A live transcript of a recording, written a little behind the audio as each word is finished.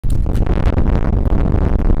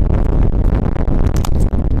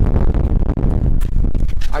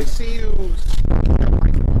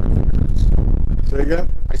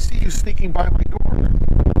squeaking by my door.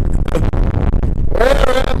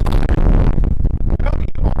 Where am I? No, you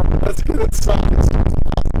are. Let's get inside as soon as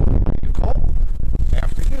possible. You call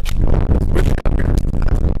after you.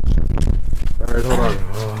 All right, hold on.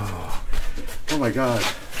 Oh my God!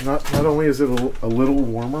 Not only is it a little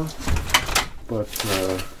warmer, but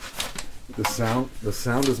the sound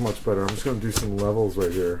is much better. I'm just going to do some levels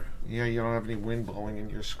right here. Yeah, you don't have any wind blowing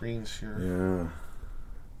in your screens here. Yeah.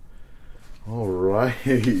 All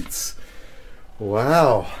right.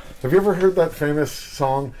 Wow. Have you ever heard that famous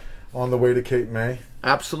song, "On the Way to Cape May"?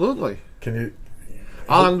 Absolutely. Can you?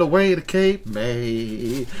 On the way to Cape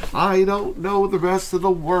May, I don't know the rest of the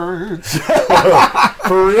words.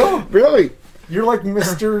 For real? Really? You're like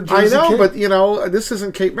Mr. I Jersey know, Cape? but you know, this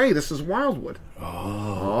isn't Cape May. This is Wildwood.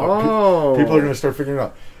 Oh. People are going to start figuring it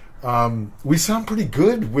out. We sound pretty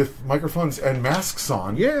good with microphones and masks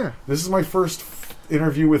on. Yeah. This is my first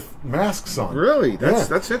interview with masks on. Really? Yeah.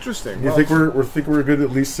 That's interesting. You think we're good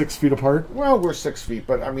at least 6 feet apart? Well, we're 6 feet,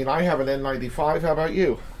 but I mean, I have an N95. How about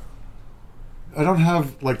you? I don't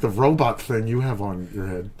have like the robot thing you have on your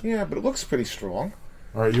head. Yeah, but it looks pretty strong.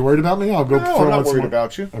 All right, you worried about me? I'll go. No, I'm not worried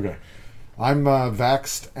about you. Okay. I'm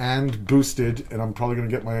vaxxed and boosted, and I'm probably going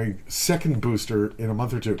to get my second booster in a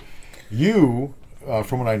month or two. You,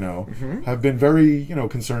 from what I know, have been very,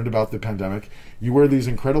 concerned about the pandemic. You wear these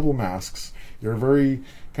incredible masks. You're a very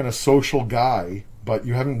kind of social guy, but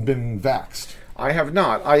you haven't been vaxxed. I have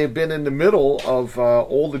not. I have been in the middle of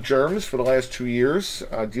all the germs for the last 2 years,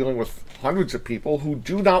 dealing with hundreds of people who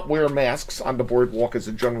do not wear masks on the boardwalk as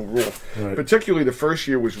a general rule. Right. Particularly the first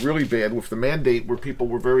year was really bad with the mandate where people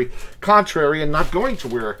were very contrary and not going to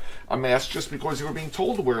wear a mask just because they were being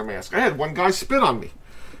told to wear a mask. I had one guy spit on me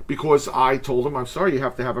because I told him, I'm sorry, you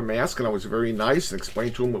have to have a mask, and I was very nice and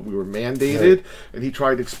explained to him that we were mandated, right. And he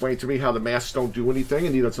tried to explain to me how the masks don't do anything,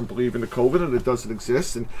 and he doesn't believe in the COVID, and it doesn't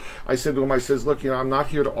exist. And I said to him, I says, look, I'm not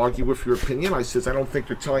here to argue with your opinion. I says, I don't think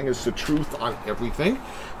you're telling us the truth on everything.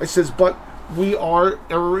 I says, but we are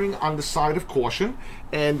erring on the side of caution,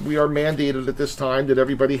 and we are mandated at this time that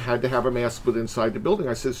everybody had to have a mask with inside the building.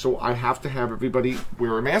 I said, so I have to have everybody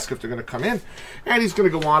wear a mask if they're going to come in. And he's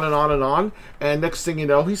going to go on and on and on, and next thing you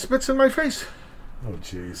know, he spits in my face. Oh,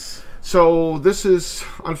 jeez. So this is,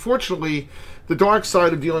 unfortunately, the dark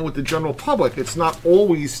side of dealing with the general public. It's not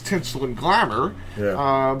always tinsel and glamour,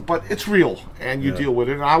 but it's real, and you deal with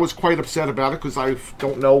it. And I was quite upset about it because I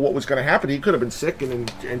don't know what was going to happen. He could have been sick,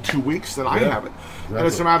 and in 2 weeks, then I have it. Exactly. And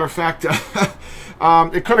as a matter of fact,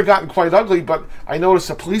 it could have gotten quite ugly, but I noticed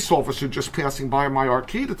a police officer just passing by my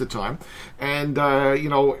arcade at the time, and,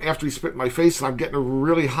 after he spit in my face and I'm getting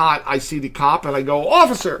really hot, I see the cop, and I go,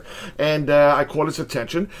 officer! And I caught his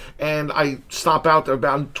attention, and I stop out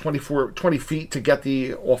about 20 feet to get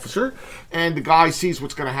the officer, and the guy sees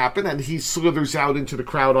what's going to happen, and he slithers out into the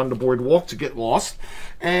crowd on the boardwalk to get lost.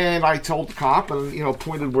 And I told the cop, and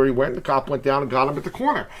pointed where he went. The cop went down and got him at the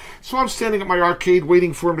corner. So I'm standing at my arcade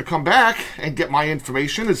waiting for him to come back and get my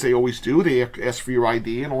information, as they always do. They ask for your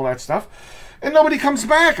ID and all that stuff. And nobody comes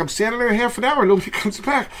back. I'm standing there half an hour, nobody comes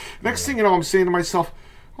back. Next thing you know, I'm saying to myself,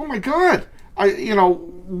 oh my God,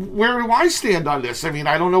 where do I stand on this? I mean,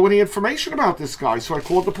 I don't know any information about this guy. So I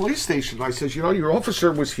called the police station. I says, your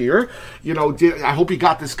officer was here. I hope he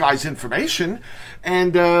got this guy's information.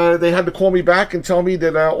 And they had to call me back and tell me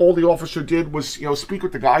that all the officer did was, speak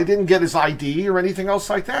with the guy. Didn't get his ID or anything else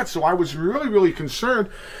like that. So I was really, really concerned.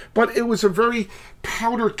 But it was a very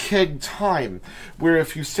powder keg time where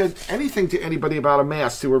if you said anything to anybody about a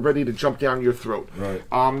mask, they were ready to jump down your throat. Right.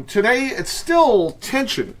 Today, it's still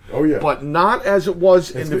tension. Oh, yeah. But not as it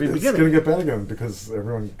was in the beginning. It's going to get bad again because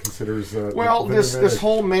everyone considers... this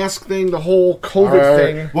whole mask thing, the whole COVID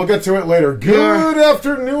thing... We'll get to it later. Good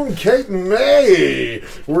afternoon, Cape May.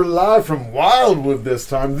 We're live from Wildwood this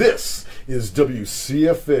time. This is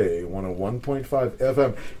WCFA 101.5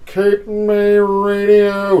 FM, Cape May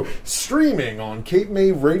Radio, streaming on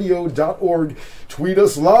CapeMayRadio.org. Tweet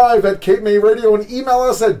us live at Cape May Radio and email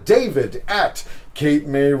us at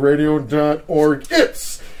david@CapeMayRadio.org.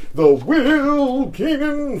 It's the Will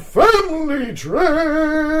Keenan Family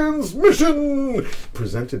Transmission,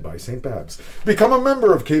 presented by StBabs. Become a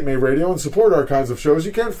member of Cape May Radio and support our kinds of shows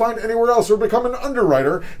you can't find anywhere else, or become an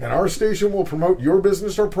underwriter, and our station will promote your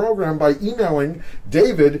business or program by emailing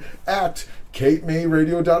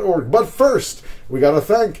david@CapeMayRadio.org. But first, we got to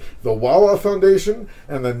thank the Wawa Foundation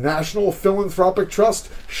and the National Philanthropic Trust,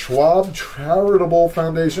 Schwab Charitable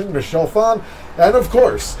Foundation, Michelle Phan, and of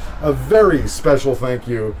course, a very special thank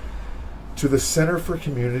you to the Center for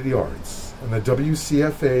Community Arts and the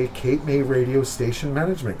WCFA Cape May Radio Station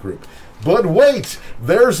Management Group. But wait,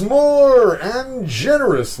 there's more, and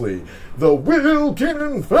generously, the Will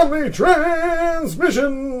Keenan Family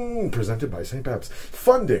Transmission, presented by StBabs,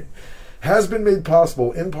 funding has been made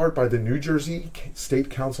possible in part by the New Jersey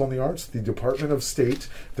State Council on the Arts, the Department of State,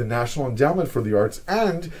 the National Endowment for the Arts,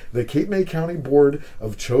 and the Cape May County Board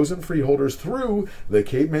of Chosen Freeholders through the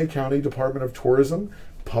Cape May County Department of Tourism,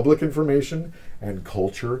 Public Information, and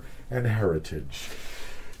Culture and Heritage.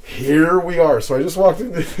 Here we are. So I just walked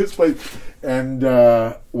into this place, and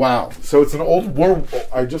wow. So it's an old...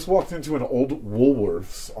 I just walked into an old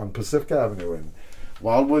Woolworths on Pacific Avenue in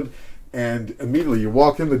Wildwood, and immediately you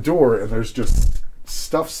walk in the door, and there's just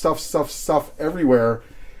stuff everywhere,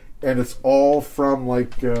 and it's all from,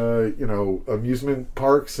 like, amusement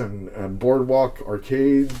parks and boardwalk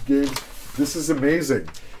arcade games. This is amazing.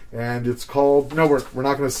 And it's called... No, we're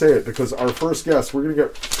not going to say it, because our first guest, we're going to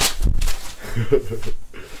get...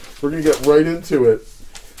 We're going to get right into it.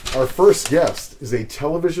 Our first guest is a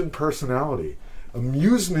television personality,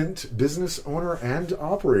 amusement business owner and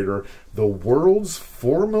operator, the world's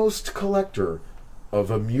foremost collector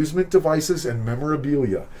of amusement devices and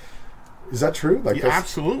memorabilia. Is that true? Yeah,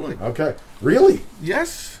 absolutely. Okay. Really?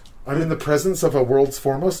 Yes. I'm in the presence of a world's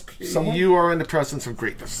foremost someone? You are in the presence of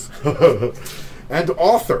greatness. And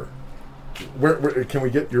author. Where can we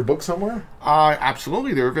get your book somewhere?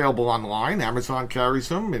 Absolutely. They're available online. Amazon carries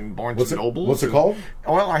them, and Barnes & Noble. What's it called?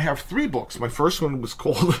 Well, I have 3 books. My first one was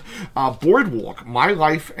called Boardwalk, My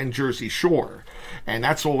Life and Jersey Shore. And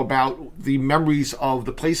that's all about the memories of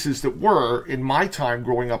the places that were in my time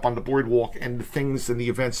growing up on the boardwalk and the things and the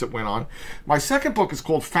events that went on. My second book is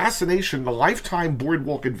called Fascination, The Lifetime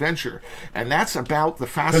Boardwalk Adventure. And that's about the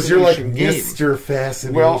Fascination game. Because you're like game. Mr.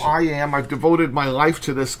 Fascination. Well, I am. I've devoted my life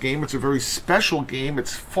to this game. It's a very special game.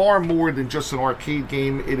 It's far more than just an arcade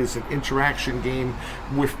game. It is an interaction game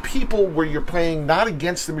with people where you're playing not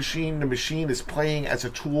against the machine. The machine is playing as a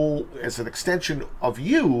tool, as an extension of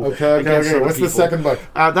you. Okay. What's the second book?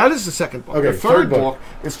 That is the second book. Okay, the third book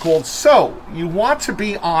is called So, You Want to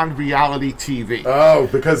Be on Reality TV. Oh,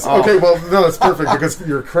 because... Okay, well, no, that's perfect, because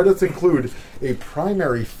your credits include a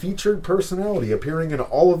primary featured personality appearing in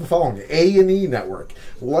all of the following: A&E Network,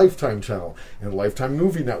 Lifetime Channel, and Lifetime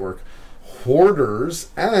Movie Network, Hoarders,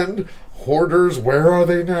 and... Hoarders, Where Are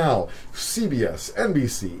They Now? CBS,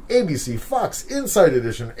 NBC, ABC, Fox, Inside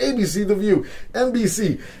Edition, ABC The View,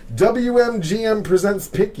 NBC, WMGM presents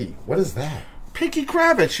Pinky. What is that? Pinky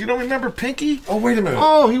Kravitz. You don't remember Pinky? Oh, wait a minute.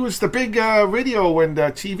 Oh, he was the big radio and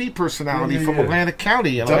TV personality from Atlantic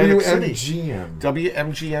County, Atlantic City.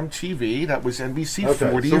 WMGM TV. That was NBC 40 so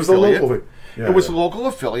it was affiliate. a local... Yeah, it was a local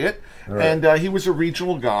affiliate, right. And he was a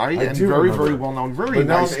regional guy, and very well known, very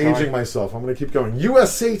nice guy. But now I'm aging myself. I'm going to keep going.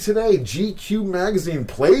 USA Today, GQ Magazine,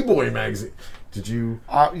 Playboy Magazine. Did you?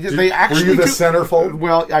 Were you the centerfold?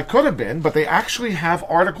 Well, I could have been, but they actually have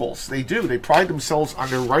articles. They do. They pride themselves on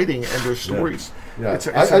their writing and their stories. Yeah. It's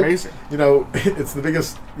amazing. It's the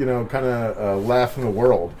biggest, kind of laugh in the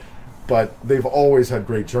world. But they've always had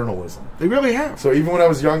great journalism. They really have. So even when I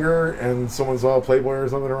was younger and someone saw Playboy or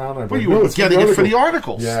something around, I'd be like, you were getting it for the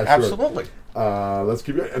articles. Yeah, sure. Absolutely. Let's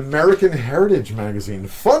keep it. American Heritage Magazine,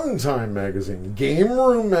 Fun Time Magazine, Game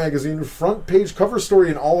Room Magazine, front page cover story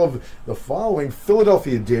in all of the following: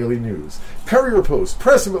 Philadelphia Daily News, Courier Post,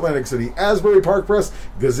 Press of Atlantic City, Asbury Park Press,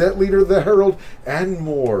 Gazette Leader, The Herald, and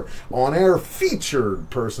more. On-air featured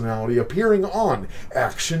personality appearing on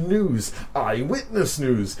Action News, Eyewitness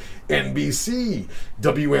News, NBC,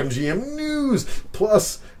 WMGM News,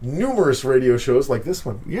 plus numerous radio shows like this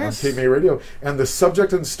one on Cape May Radio, and the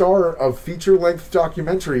subject and star of feature-length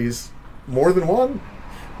documentaries, more than one.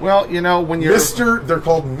 Well, when you're... They're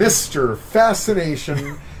called Mr.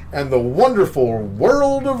 Fascination and the Wonderful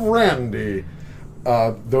World of Randy.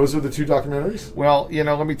 Those are the 2 documentaries? Well,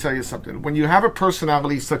 let me tell you something. When you have a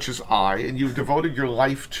personality such as I, and you've devoted your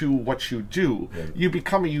life to what you do, you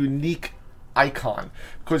become a unique icon.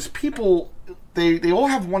 Because people... They all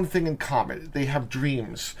have one thing in common. They have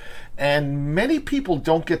dreams. And many people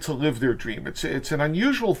don't get to live their dream. It's an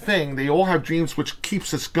unusual thing. They all have dreams, which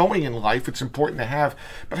keeps us going in life. It's important to have.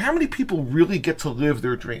 But how many people really get to live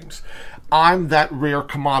their dreams? I'm that rare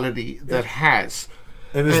commodity that has.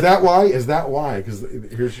 And is that why?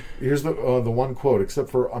 Because here's the one quote, except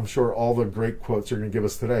for, I'm sure, all the great quotes you're going to give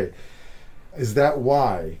us today. Is that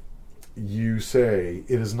why you say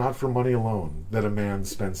it is not for money alone that a man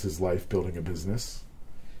spends his life building a business?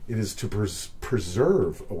 It is to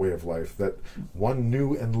preserve a way of life that one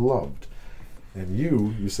knew and loved. And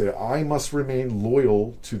you say, I must remain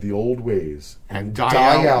loyal to the old ways and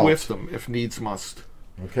die out with them if needs must.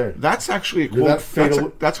 Okay. That's actually a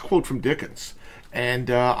quote. That's a quote from Dickens. And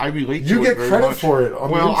I relate to it very much. You get credit for it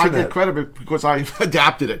on the internet. I get credit because I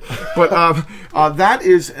adapted it. But that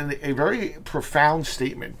is a very profound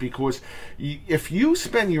statement, because if you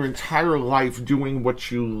spend your entire life doing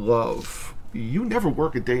what you love, you never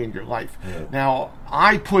work a day in your life. Yeah. Now,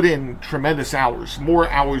 I put in tremendous hours, more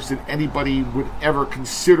hours than anybody would ever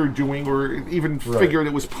consider doing or even figured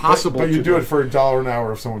it was possible. But you do it for $1 an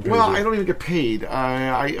hour if someone pays you. Well, I don't even get paid.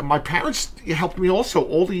 My parents helped me also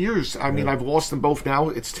all the years. I mean, I've lost them both now.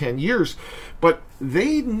 It's 10 years. But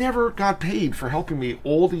they never got paid for helping me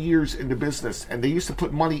all the years in the business. And they used to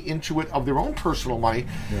put money into it of their own personal money.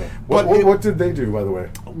 Yeah. What did they do, by the way?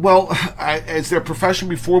 Well, as their profession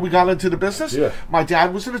before we got into the business, my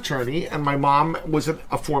dad was an attorney and my mom was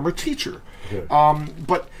a former teacher. Good.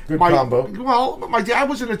 But good combo. Well, my dad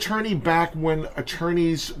was an attorney back when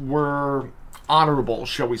attorneys were honorable,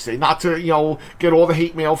 shall we say. Not to, get all the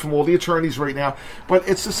hate mail from all the attorneys right now, but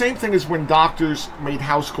it's the same thing as when doctors made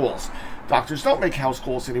house calls. Doctors don't make house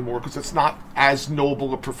calls anymore because it's not as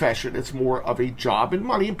noble a profession. It's more of a job and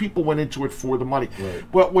money, and people went into it for the money. Right.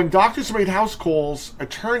 But when doctors made house calls,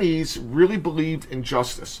 attorneys really believed in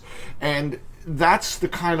justice. And that's the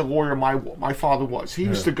kind of lawyer my father was. He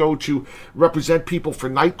used to go to represent people for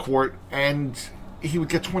night court, and he would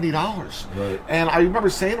get $20. Right. And I remember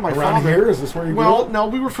saying to my father... Around here? Is this where you grew up? No,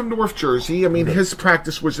 we were from North Jersey. I mean, his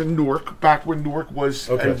practice was in Newark, back when Newark was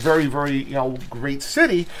a very, very, great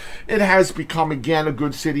city. It has become, again, a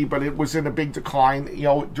good city, but it was in a big decline,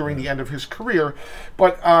 during the end of his career.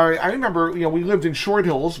 But I remember, we lived in Short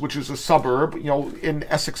Hills, which is a suburb, in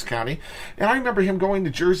Essex County. And I remember him going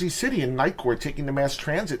to Jersey City in night court, taking the mass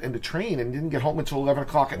transit and the train, and didn't get home until 11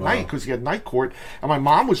 o'clock at night because he had night court. And my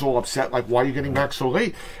mom was all upset, like, why are you getting back so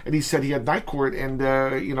late? And he said he had night court, and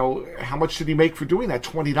how much did he make for doing that?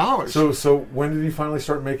 $20. So when did he finally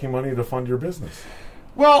start making money to fund your business?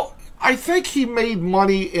 Well, I think he made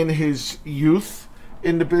money in his youth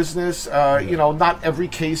in the business. Not every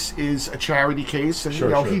case is a charity case, and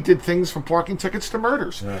he did things from parking tickets to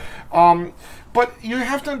murders. But you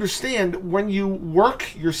have to understand, when you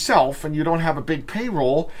work yourself and you don't have a big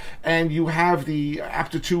payroll and you have the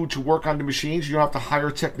aptitude to work on the machines, you don't have to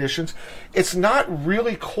hire technicians, it's not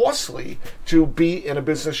really costly to be in a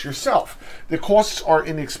business yourself. The costs are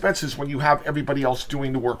in the expenses when you have everybody else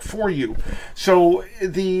doing the work for you. So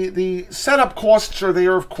the setup costs are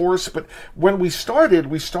there, of course, but when we started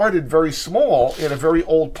very small in a very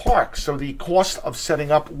old park, so the cost of setting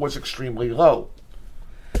up was extremely low.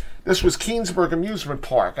 This was Keensburg Amusement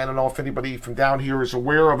Park. I don't know if anybody from down here is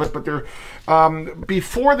aware of it, but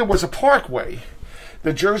before there was a parkway,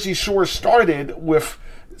 the Jersey Shore started with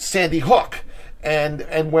Sandy Hook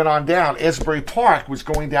and went on down. Asbury Park was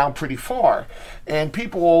going down pretty far. And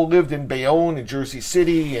people all lived in Bayonne and Jersey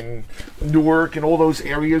City and Newark, and all those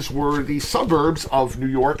areas were the suburbs of New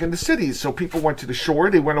York and the cities. So people went to the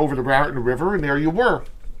shore, they went over the Raritan River, and there you were.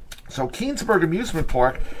 So Keensburg Amusement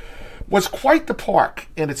Park was quite the park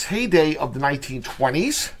in its heyday of the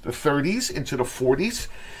 1920s, the 30s, into the 40s.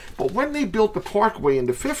 But when they built the parkway in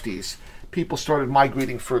the 50s, people started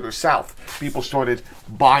migrating further south. People started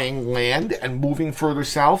buying land and moving further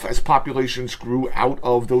south as populations grew out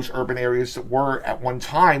of those urban areas that were at one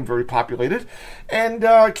time very populated. And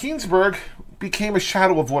Keensburg became a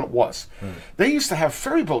shadow of what it was. They used to have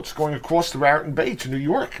ferry boats going across the Raritan Bay to New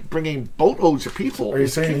York, bringing boatloads of people. Are you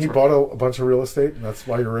saying he bought a bunch of real estate and that's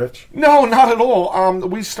why you're rich? No, not at all.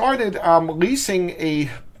 We started leasing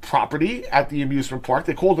a property at the amusement park.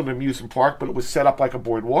 They called it an amusement park, but it was set up like a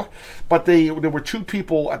boardwalk. But there were two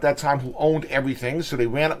people at that time who owned everything, so they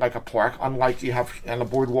ran it like a park, unlike you have on a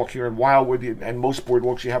boardwalk here in Wildwood, and most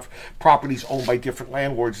boardwalks you have properties owned by different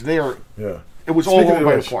landlords. There, it was all owned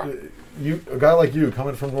by the park. A guy like you,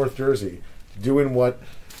 coming from North Jersey, doing what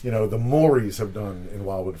the Mauries have done in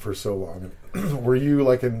Wildwood for so long. Were you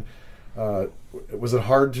like was it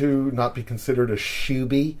hard to not be considered a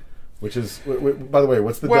shoebie? Which is, by the way,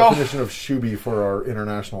 what's the definition of shoebie for our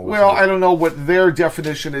international listeners? Well, I don't know what their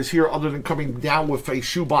definition is here, other than coming down with a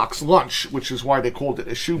shoebox lunch, which is why they called it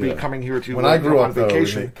a shoebie. Coming here to when I grew up,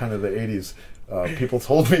 vacation. Though, in kind of the 80s, people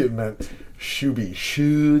told me it meant shoebie,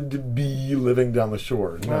 should be living down the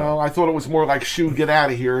shore. No. Well, I thought it was more like shoe, get out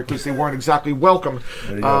of here, because they weren't exactly welcome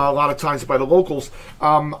a lot of times by the locals.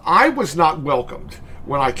 I was not welcomed.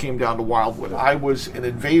 when I came down to Wildwood. I was an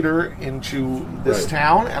invader into this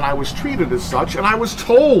town, and I was treated as such, and I was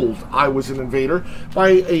told I was an invader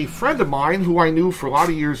by a friend of mine who I knew for a lot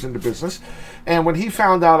of years in the business. And when he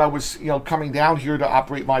found out I was, coming down here to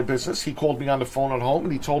operate my business, he called me on the phone at home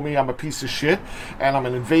and he told me I'm a piece of shit and I'm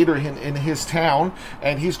an invader in his town,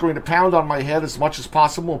 and he's going to pound on my head as much as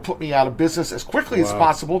possible and put me out of business as quickly as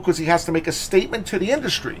possible because he has to make a statement to the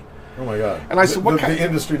industry. Oh my God! And I said, "What kind?" The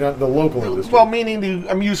industry, not the local industry. Well, meaning the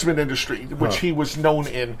amusement industry, which he was known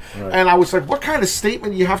in. Right. And I was like, "What kind of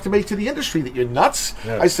statement you have to make to the industry? That you're nuts?"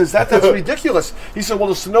 Yeah. I says, "That's ridiculous." He said,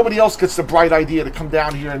 "Well, so nobody else gets the bright idea to come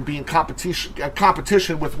down here and be in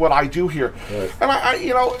competition with what I do here." Right. And I,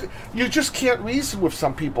 you just can't reason with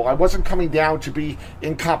some people. I wasn't coming down to be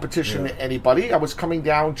in competition to anybody. I was coming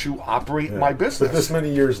down to operate my business. But this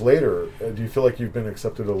many years later, do you feel like you've been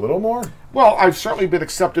accepted a little more? Well, I've certainly been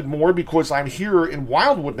accepted more because I'm here in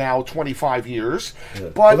Wildwood now 25 years. Yeah.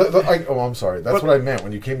 But I'm sorry. That's what I meant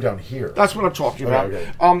when you came down here. That's what I'm talking about.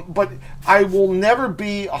 Okay. But I will never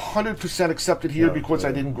be 100% accepted here because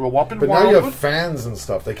I didn't grow up in Wildwood. But now you have fans and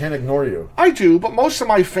stuff. They can't ignore you. I do, but most of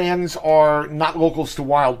my fans are not locals to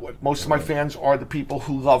Wildwood. Most of my fans are the people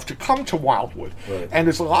who love to come to Wildwood. Right. And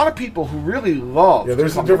there's a lot of people who really love to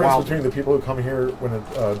there's come a difference to Wildwood. between the people who come here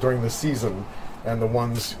during the season and the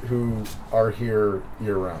ones who are here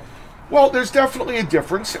year-round. Well, there's definitely a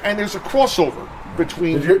difference, and there's a crossover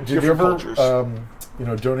between different cultures.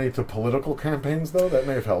 Donate to political campaigns, though? That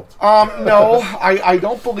may have helped. No, I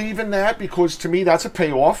don't believe in that because to me that's a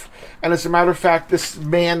payoff. And as a matter of fact, this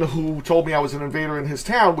man who told me I was an invader in his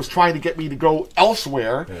town was trying to get me to go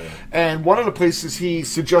elsewhere. Yeah. And one of the places he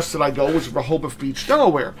suggested I go was Rehoboth Beach,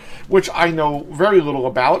 Delaware, which I know very little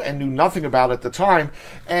about and knew nothing about at the time.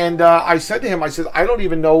 And I said to him, I don't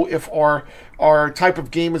even know if our type of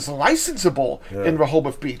game is licensable in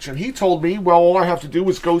Rehoboth Beach. And he told me, well, all I have to do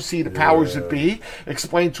is go see the powers that be,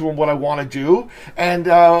 explain to them what I want to do, and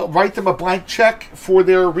write them a blank check for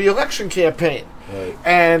their re-election campaign. Right.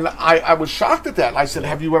 And I was shocked at that. And I said,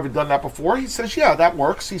 have you ever done that before? He says, yeah, that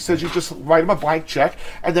works. He says, you just write them a blank check,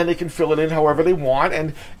 and then they can fill it in however they want,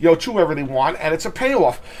 and to whoever they want, and it's a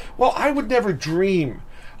payoff. Well, I would never dream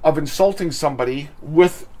of insulting somebody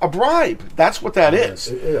with a bribe. That's what that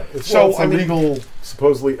is. Yeah. It's a legal,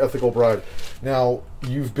 supposedly ethical bribe. Now,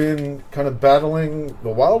 you've been kind of battling the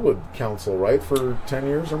Wildwood Council, right, for 10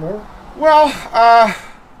 years or more? Well,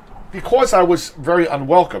 because I was very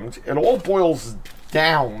unwelcomed, it all boils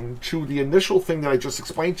down to the initial thing that I just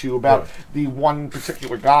explained to you about the one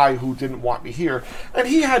particular guy who didn't want me here. And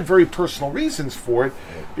he had very personal reasons for it,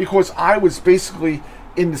 because I was basically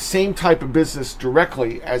in the same type of business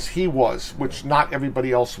directly as he was, which not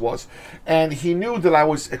everybody else was. And he knew that I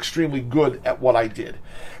was extremely good at what I did.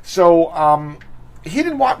 So he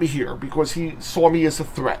didn't want me here because he saw me as a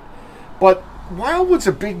threat. But Wildwood's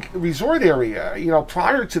a big resort area.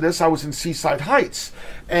 Prior to this, I was in Seaside Heights,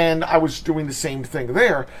 and I was doing the same thing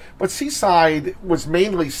there. But Seaside was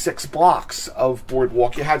mainly 6 blocks of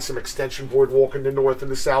boardwalk. You had some extension boardwalk in the north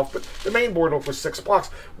and the south, but the main boardwalk was 6 blocks.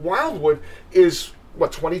 Wildwood is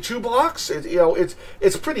 22 blocks?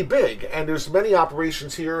 It's pretty big, and there's many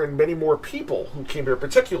operations here and many more people who came here,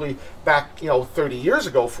 particularly back 30 years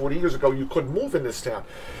ago, 40 years ago. You couldn't move in this town.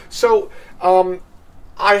 So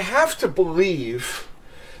I have to believe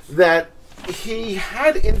that he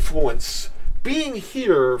had influence. Being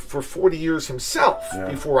here for 40 years himself,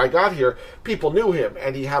 before I got here, people knew him,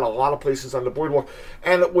 and he had a lot of places on the boardwalk,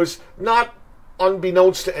 and it was not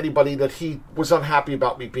unbeknownst to anybody that he was unhappy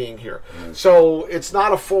about me being here. So it's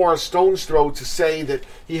not a far stone's throw to say that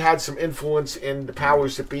he had some influence in the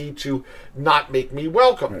powers that be to not make me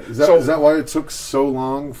welcome. Is that why it took so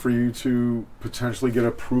long for you to potentially get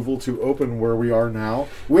approval to open where we are now?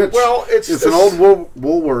 Which, it's an old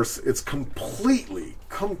Woolworths. It's completely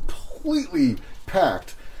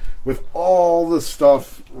packed with all the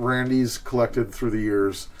stuff Randy's collected through the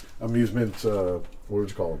years. Amusement, what would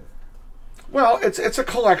you call them? Well, it's a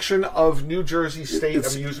collection of New Jersey State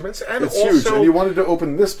amusements, and it's also huge. And you wanted to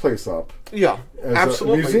open this place up. Yeah, as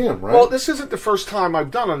absolutely. A museum, right? Well, this isn't the first time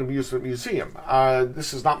I've done an amusement museum.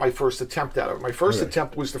 This is not my first attempt at it. My first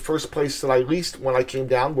attempt was the first place that I leased when I came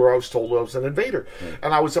down, where I was told I was an invader. Right.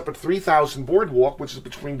 And I was up at 3000 Boardwalk, which is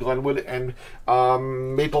between Glenwood and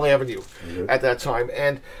Maple Avenue at that time.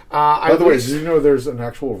 And by the way, did you know there's an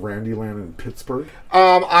actual Randyland in Pittsburgh?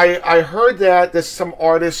 I heard that some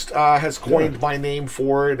artist has coined my name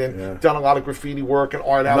for it and done a lot of graffiti work and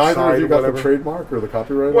art outside. Neither of you got the trademark or the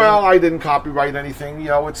copyright? Well, I didn't copyright hide anything. You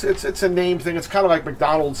know, it's a name thing. It's kind of like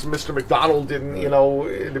McDonald's. Mr. McDonald didn't, you know,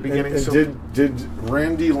 in the beginning. And did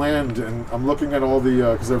Randyland, and I'm looking at all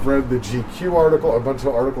the, because I've read the GQ article, a bunch of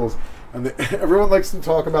articles, and everyone likes to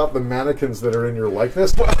talk about the mannequins that are in your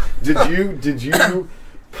likeness. Did you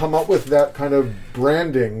come up with that kind of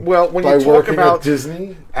branding when by you talk working about at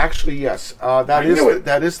Disney? Actually, yes.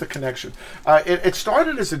 That is the connection. It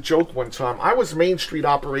started as a joke one time. I was Main Street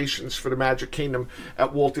operations for the Magic Kingdom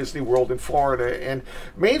at Walt Disney World in Florida, and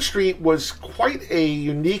Main Street was quite a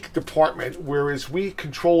unique department, whereas we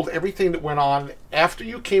controlled everything that went on after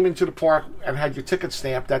you came into the park and had your ticket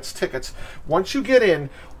stamped. That's tickets. Once you get in,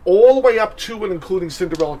 all the way up to and including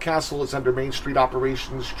Cinderella Castle is under Main Street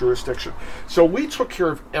operations jurisdiction. So we took care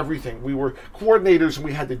of everything. We were coordinators and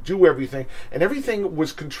we had to do everything. And everything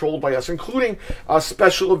was controlled by us, including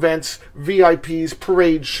special events, VIPs,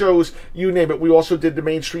 parades, shows, you name it. We also did the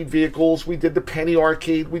Main Street vehicles. We did the Penny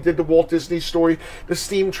Arcade. We did the Walt Disney Story. The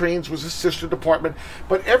Steam Trains was a sister department.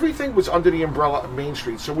 But everything was under the umbrella of Main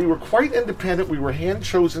Street. So we were quite independent. We were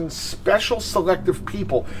hand-chosen, special, selective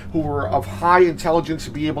people who were of high intelligence to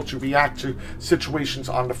be able to react to situations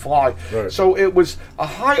on the fly. Right. So it was a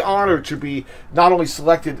high honor to be not only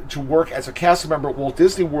selected to work as a cast member at Walt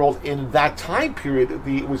Disney World in that time period.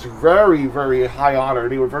 It was very, very high honor.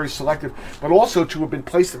 They were very selective, but also to have been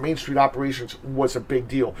placed in Main Street operations was a big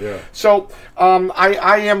deal. Yeah. So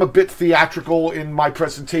I am a bit theatrical in my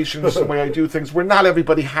presentations, the way I do things, where not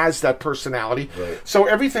everybody has that personality. Right. So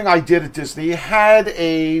everything I did at Disney had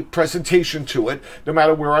a presentation to it, no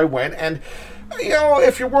matter where I went. And you know,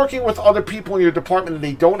 if you're working with other people in your department and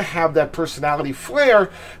they don't have that personality flair,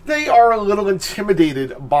 they are a little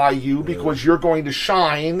intimidated by you because you're going to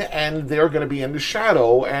shine and they're going to be in the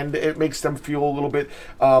shadow, and it makes them feel a little bit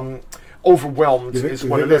overwhelmed. Is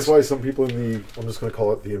what it is. That's why some people in the, I'm just going to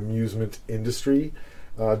call it the amusement industry,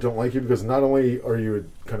 don't like you, because not only are you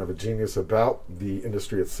kind of a genius about the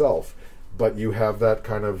industry itself, but you have that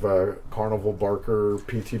kind of Carnival Barker,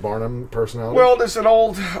 P.T. Barnum personality? Well, there's an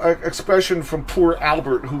old expression from Poor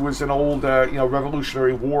Albert, who was an old,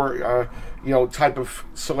 Revolutionary War, type of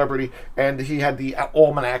celebrity, and he had the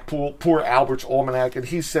almanac, Poor Albert's almanac, and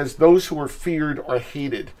he says, "Those who are feared are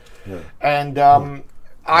hated." Yeah. And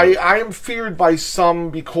I am feared by some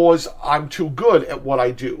because I'm too good at what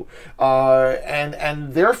I do,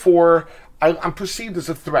 and therefore I'm perceived as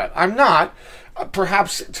a threat. I'm not.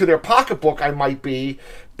 Perhaps to their pocketbook I might be,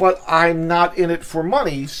 but I'm not in it for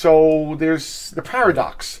money, so there's the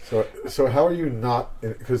paradox. So how are you not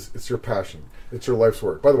in it? Because it's your passion. It's your life's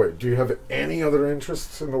work. By the way, do you have any other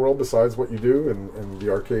interests in the world besides what you do in the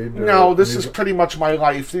arcade? No, this is pretty much my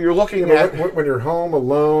life. You're looking at... When you're home,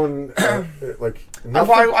 alone, like...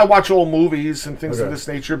 I watch old movies and things of this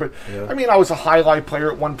nature, but, I mean, I was a highlight player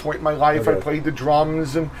at one point in my life. I played the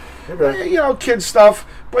drums and, kid stuff,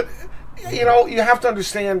 but... You know, you have to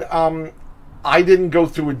understand, I didn't go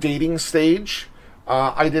through a dating stage.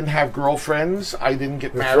 I didn't have girlfriends. I didn't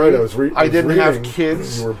get married. Right. I didn't have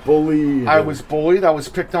kids. You were bullied. I was bullied. I was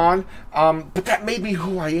picked on. But that made me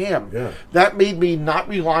who I am. Yeah. That made me not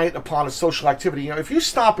reliant upon a social activity. You know, if you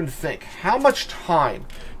stop and think how much time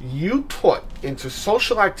you put into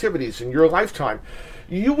social activities in your lifetime,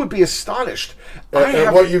 you would be astonished.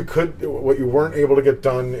 And what you weren't able to get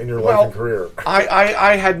done in your life and career.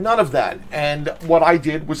 I had none of that, and what I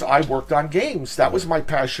did was I worked on games. That was my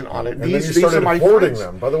passion on it. And then you started hoarding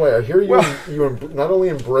them. By the way, I hear you not only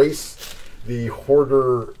embrace the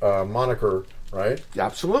hoarder moniker, right?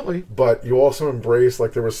 Absolutely. But you also embrace,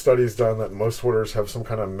 like there were studies done that most hoarders have some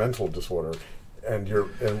kind of mental disorder. And you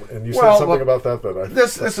said something about that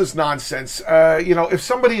this is nonsense. If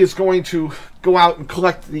somebody is going to go out and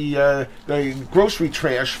collect the grocery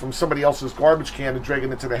trash from somebody else's garbage can and drag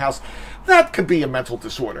it into their house, that could be a mental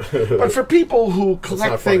disorder. But for people who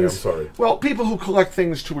collect things, people who collect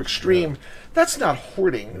things to extreme, that's not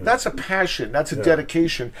hoarding. That's a passion. That's a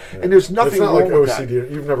dedication. And there's nothing wrong with that.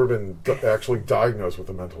 You've never been actually diagnosed with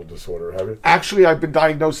a mental disorder, have you? Actually, I've been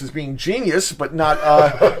diagnosed as being genius, but not.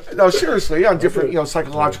 No, seriously, on different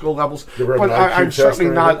psychological levels. But I'm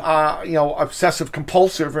certainly not obsessive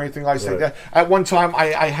compulsive or anything like that. At one time,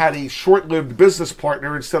 I had a short-lived business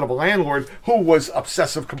partner instead of a landlord who was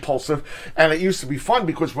obsessive compulsive, and it used to be fun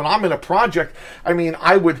because when I'm in a project, I mean,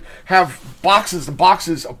 I would have boxes and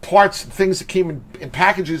boxes of parts and things that came in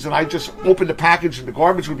packages, and I just opened the package and the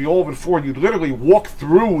garbage would be all over the floor, and you'd literally walk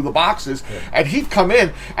through the boxes, and he'd come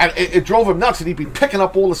in, and it drove him nuts, and he'd be picking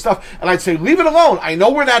up all the stuff, and I'd say, leave it alone, I know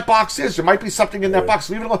where that box is, there might be something something in that box.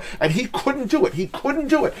 Leave it alone. And he couldn't do it. He couldn't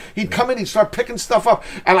do it. He'd come in, he'd start picking stuff up,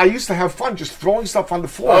 and I used to have fun just throwing stuff on the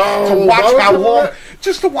floor to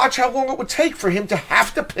watch how long it would take for him to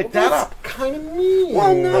have to pick that up. Kind of mean.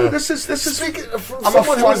 Well, no, this is. I'm a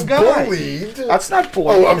fun guy. Bullied. That's not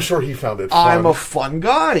bullying. Oh, I'm sure he found it fun. I'm a fun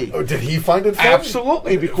guy. Oh, did he find it fun?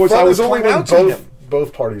 Absolutely, because fun I was only pointing out to him.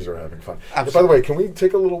 Both parties are having fun. By the way, can we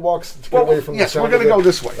take a little walk to get away from the sound? Yes, we're going to go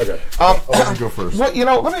this way. Okay. I'll go first.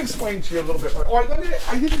 Well, let me explain to you a little bit.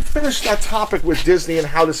 I didn't finish that topic with Disney and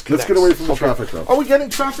how this connects. Let's get away from the traffic, though. Are we getting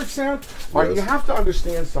traffic sound? Yes. All right, you have to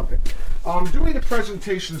understand something. Doing the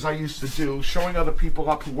presentations I used to do, showing other people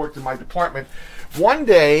up who worked in my department, one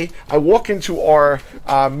day I walk into our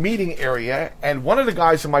meeting area, and one of the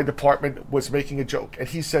guys in my department was making a joke, and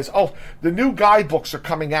he says, "Oh, the new guidebooks are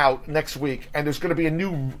coming out next week, and there's going to be a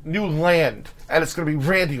new land, and it's going to be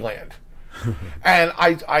Randyland." And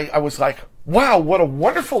I was like, wow, what a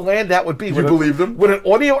wonderful land that would be. You believed him? With an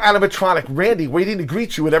audio animatronic Randy waiting to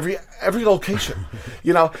greet you at every location.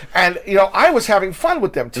 And I was having fun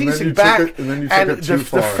with them, teasing back. And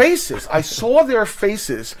the faces, I saw their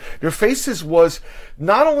faces. Their faces was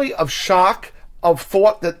not only of shock, of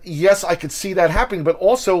thought that, yes, I could see that happening, but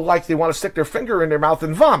also like they want to stick their finger in their mouth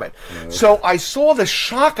and vomit. Right. So I saw the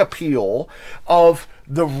shock appeal of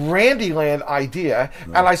the Randyland idea,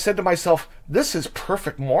 and I said to myself, this is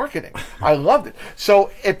perfect marketing. I loved it. So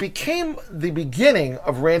it became the beginning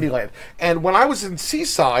of Randyland. And when I was in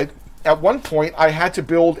Seaside, at one point, I had to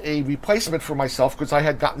build a replacement for myself because I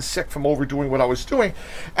had gotten sick from overdoing what I was doing,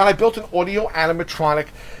 and I built an audio animatronic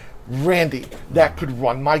Randy that could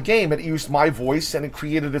run my game. It used my voice, and it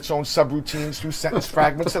created its own subroutines through sentence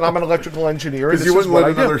fragments, and I'm an electrical engineer. Because you wouldn't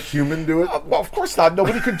let another human do it? Well, of course not.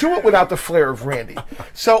 Nobody could do it without the flair of Randy.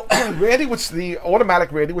 So the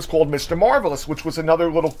automatic Randy was called Mr. Marvelous, which was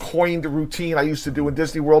another little coined routine I used to do in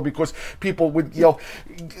Disney World because people would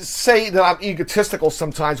say that I'm egotistical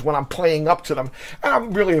sometimes when I'm playing up to them, and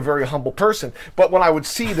I'm really a very humble person. But when I would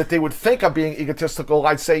see that they would think I'm being egotistical,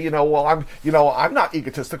 I'd say, I'm not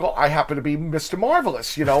egotistical. I happen to be Mr.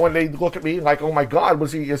 Marvelous, and they look at me like, oh my God,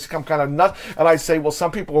 is he some kind of nut? And I say, well,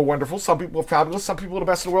 some people are wonderful, some people are fabulous, some people are the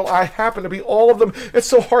best in the world. I happen to be all of them. It's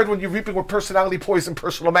so hard when you're reaping with personality poison,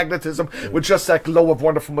 personal magnetism, with just that glow of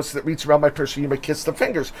wonderfulness that reaches around my person. You may kiss the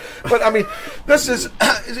fingers. But I mean, this is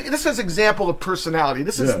example of personality.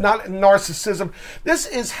 This is not narcissism. This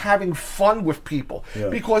is having fun with people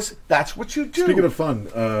because that's what you do. Speaking of fun,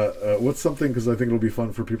 what's something, because I think it'll be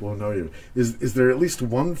fun for people who know you, is there at least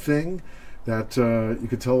one thing that you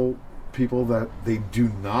could tell people that they do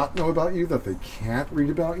not know about you, that they can't read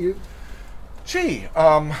about you? Gee,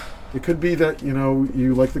 it could be that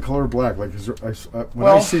you like the color black. Like when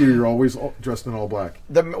I see you, you're always dressed in all black.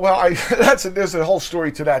 There's a whole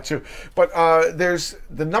story to that too. But there's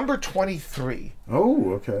the number 23.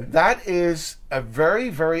 Oh, okay. That is a very,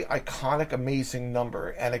 very iconic, amazing number.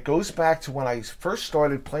 And it goes back to when I first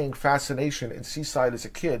started playing Fascination in Seaside as a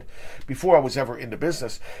kid, before I was ever into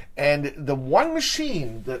business. And the one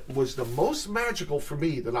machine that was the most magical for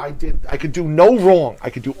me that I could do no wrong, I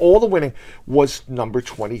could do all the winning, was number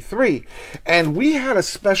 23. And we had a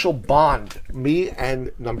special bond, me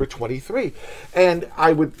and number 23. And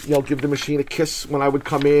I would, give the machine a kiss when I would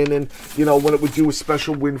come in, and, when it would do a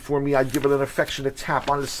special win for me, I'd give it an affectionate tap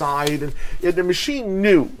on the side, and the machine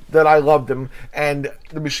knew that I loved him, and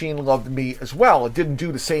the machine loved me as well. It didn't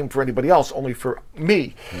do the same for anybody else, only for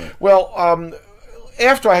me. Right. Well,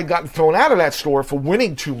 after I had gotten thrown out of that store for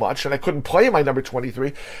winning too much and I couldn't play my number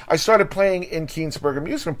 23, I started playing in Keensburg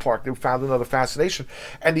Amusement Park. They found another Fascination.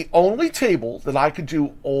 And the only table that I could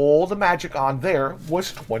do all the magic on there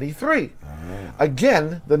was 23.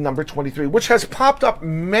 Again, the number 23, which has popped up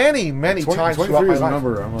many, many times throughout my life. 23 is a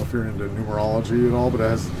number. I don't know if you're into numerology at all, but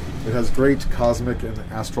it has great cosmic and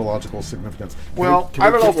astrological significance. Well, I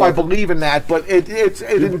don't know if I believe in that, but it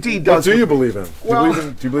indeed does. What do you believe in? Well,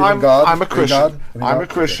 do you believe in God? I'm a Christian. I'm a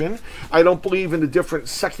Christian. Okay. I don't believe in the different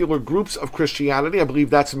secular groups of Christianity. I believe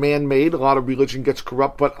that's man-made. A lot of religion gets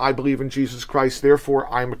corrupt, but I believe in Jesus Christ.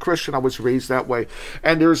 Therefore, I'm a Christian. I was raised that way.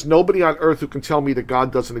 And there's nobody on earth who can tell me that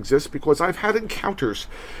God doesn't exist, because I've had encounters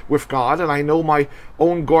with God, and I know my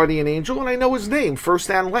own guardian angel, and I know his name, first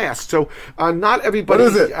and last. So not everybody...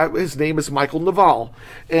 What is it? His name is Michael Naval.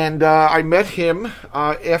 And I met him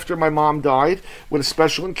after my mom died with a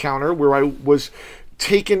special encounter where I was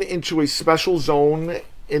taken into a special zone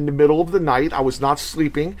in the middle of the night. I was not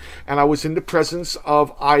sleeping, and I was in the presence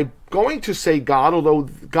of, I'm going to say God, although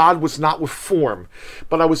God was not with form,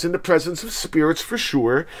 but I was in the presence of spirits for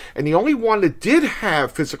sure, and the only one that did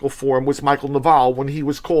have physical form was Michael Naval when he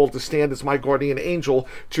was called to stand as my guardian angel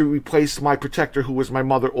to replace my protector, who was my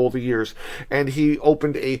mother all the years. And he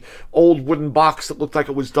opened a old wooden box that looked like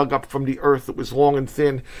it was dug up from the earth. It was long and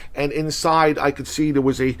thin, and inside I could see there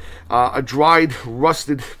was a dried,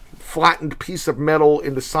 rusted, flattened piece of metal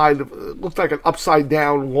in the side of, it looked like an upside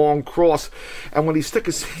down long cross. And when he stuck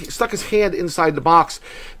his hand inside the box,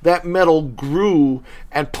 that metal grew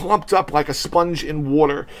and plumped up like a sponge in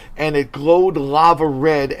water, and it glowed lava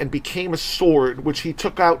red and became a sword, which he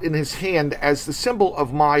took out in his hand as the symbol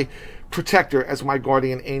of my protector, as my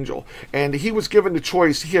guardian angel. And he was given the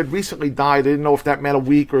choice. He had recently died. I didn't know if that meant a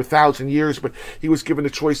week or 1,000 years, but he was given the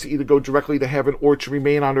choice to either go directly to heaven or to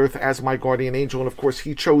remain on earth as my guardian angel. And of course,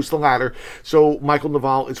 he chose the latter. So Michael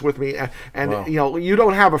Naval is with me. And wow. You know, you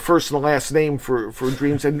don't have a first and a last name for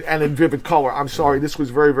dreams and in vivid color. I'm sorry. This was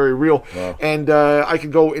very, very real. Wow. And I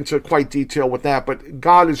could go into quite detail with that, but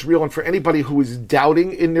God is real. And for anybody who is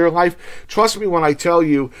doubting in their life, trust me when I tell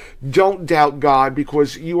you, don't doubt God,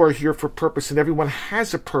 because you are here for purpose, and everyone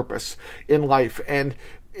has a purpose in life. And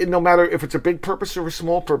no matter if it's a big purpose or a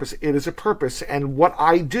small purpose, it is a purpose. And what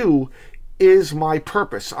I do is my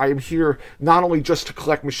purpose. I am here not only just to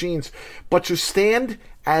collect machines, but to stand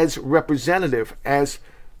as representative, as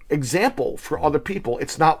example for other people.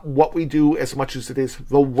 It's not what we do as much as it is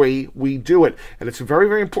the way we do it. And it's very,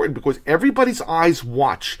 very important, because everybody's eyes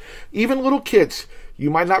watch. Even little kids. You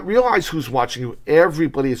might not realize who's watching you.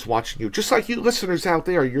 Everybody is watching you. Just like you listeners out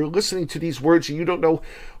there, you're listening to these words and you don't know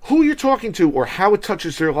who you're talking to or how it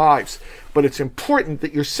touches their lives. But it's important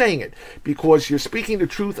that you're saying it, because you're speaking the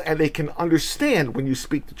truth and they can understand when you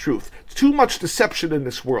speak the truth. Too much deception in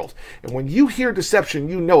this world. And when you hear deception,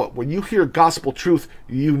 you know it. When you hear gospel truth,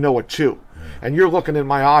 you know it too. And you're looking in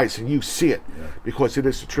my eyes and you see it, because it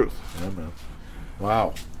is the truth. Yeah, man.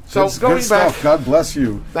 Wow. So going back, God bless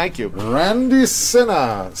you. Thank you, Randy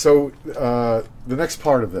Senna. So the next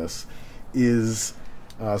part of this is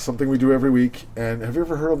something we do every week. And have you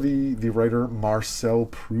ever heard of the writer Marcel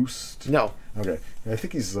Proust? No. Okay, I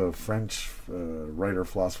think he's a French writer,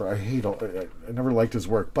 philosopher. I never liked his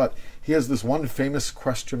work, but he has this one famous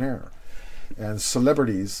questionnaire, and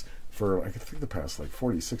celebrities for, I think, the past like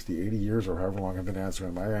 40, 60, 80 years or however long I've been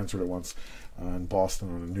answering them. I answered it once in Boston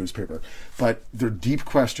on a newspaper. But they're deep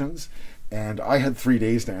questions, and I had 3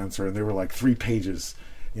 days to answer, and they were like 3 pages.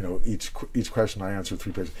 You know, each question I answered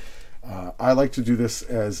 3 pages. I like to do this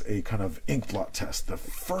as a kind of ink blot test. The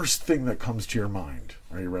first thing that comes to your mind.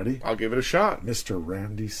 Are you ready? I'll give it a shot. Mr.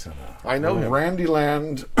 Randy Senna. I know him.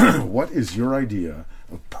 Randyland, what is your idea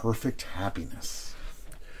of perfect happiness?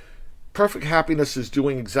 Perfect happiness is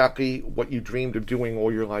doing exactly what you dreamed of doing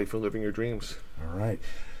all your life and living your dreams. All right.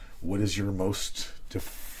 What is your most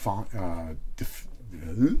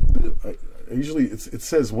usually it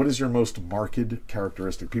says, what is your most marked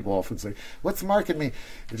characteristic? People often say, what's marked me?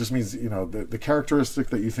 It just means, you know, the characteristic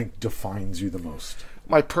that you think defines you the most.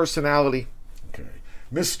 My personality. Okay.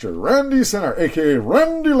 Mr. Randy Senna, a.k.a.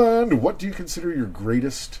 Randyland, what do you consider your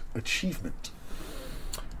greatest achievement?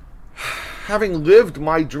 Having lived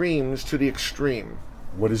my dreams to the extreme.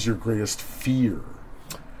 What is your greatest fear?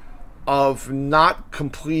 Of not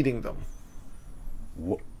completing them.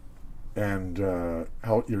 And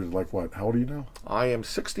how you're like what? How old are you now? I am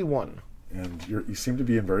 61. And you seem to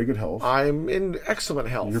be in very good health. I'm in excellent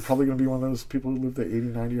health. You're probably going to be one of those people who live to 80,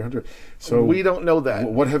 90, 100. So we don't know that.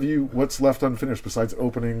 What's left unfinished besides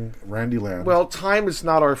opening Randyland? Well, time is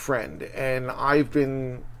not our friend, and I've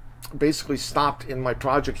been basically stopped in my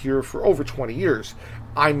project here for over 20 years.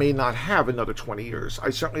 I may not have another 20 years.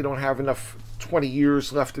 I certainly don't have enough 20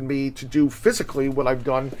 years left in me to do physically what I've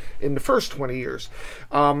done in the first 20 years.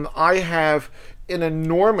 I have an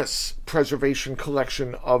enormous preservation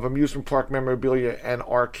collection of amusement park memorabilia and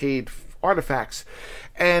arcade artifacts,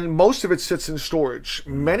 and most of it sits in storage.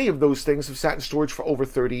 Many of those things have sat in storage for over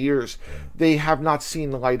 30 years. They have not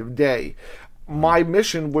seen the light of day. My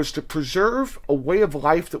mission was to preserve a way of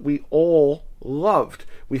life that we all loved.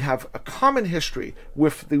 We have a common history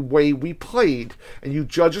with the way we played, and you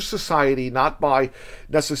judge a society not by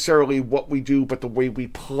necessarily what we do, but the way we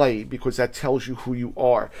play, because that tells you who you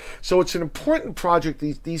are. So it's an important project.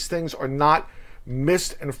 These things are not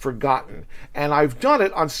missed and forgotten, and I've done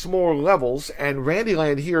it on smaller levels, and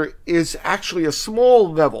Randyland here is actually a small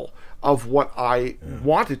level of what I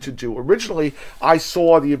wanted to do. Originally, I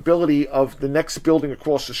saw the ability of the next building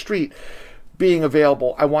across the street being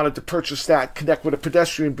available. I wanted to purchase that, connect with a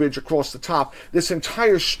pedestrian bridge across the top. This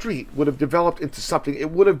entire street would have developed into something.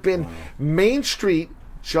 It would have been Main Street,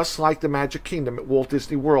 just like the Magic Kingdom at Walt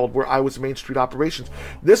Disney World, where I was Main Street operations.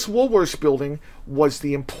 This Woolworths building was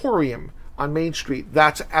the Emporium on Main Street.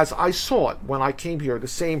 That's as I saw it when I came here. The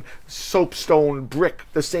same soapstone brick,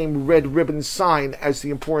 the same red ribbon sign as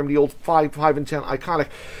the Emporium, the old 5 and 10 iconic.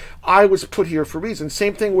 I was put here for a reason.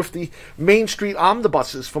 Same thing with the Main Street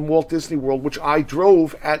omnibuses from Walt Disney World, which I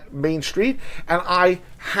drove at Main Street, and I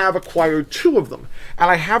have acquired 2 of them. And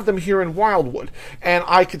I have them here in Wildwood. And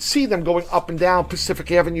I could see them going up and down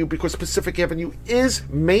Pacific Avenue, because Pacific Avenue is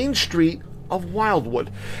Main Street of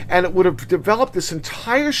Wildwood. And it would have developed this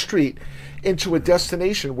entire street into a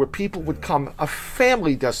destination where people would come, a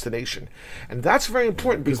family destination. And that's very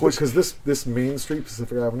important, because this Main Street,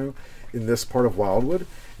 Pacific Avenue, in this part of Wildwood,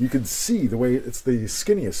 you can see the way it's the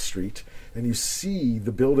skinniest street, and you see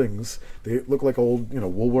the buildings. They look like old,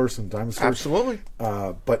 Woolworths and Diamond stores. Absolutely.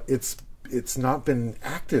 But it's not been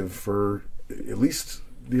active for at least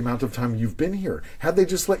the amount of time you've been here. Had they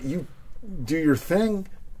just let you do your thing,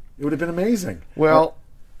 it would have been amazing. Well,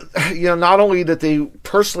 not only that they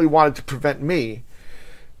personally wanted to prevent me,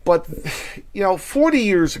 but 40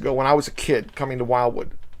 years ago when I was a kid coming to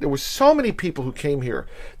Wildwood, there were so many people who came here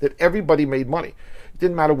that everybody made money. It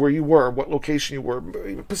didn't matter where you were, what location you were.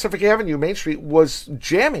 Pacific Avenue, Main Street was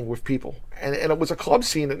jamming with people, and it was a club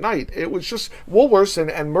scene at night. It was just Woolworths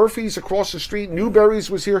and Murphy's across the street. Newberry's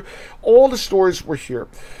was here. All the stores were here.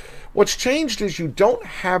 What's changed is you don't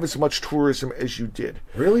have as much tourism as you did.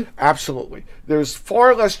 Really? Absolutely. There's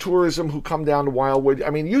far less tourism who come down to Wildwood. I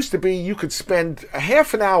mean, it used to be you could spend a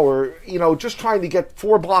half an hour, just trying to get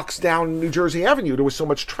 4 blocks down New Jersey Avenue. There was so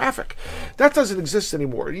much traffic. That doesn't exist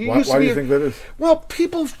anymore. Why do you think that is? Well,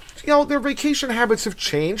 people, their vacation habits have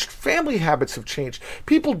changed. Family habits have changed.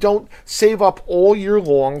 People don't save up all year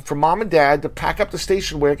long for mom and dad to pack up the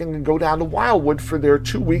station wagon and go down to Wildwood for their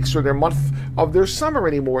 2 weeks or their month of their summer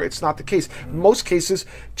anymore. It's not the case. In most cases,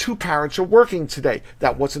 2 parents are working today.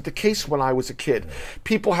 That wasn't the case when I was a kid.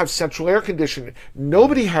 People have central air conditioning.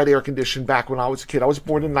 Nobody had air conditioning back when I was a kid. I was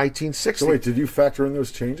born in 1960. So wait, did you factor in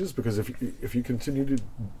those changes? Because if you continue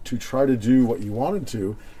to try to do what you wanted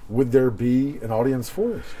to, would there be an audience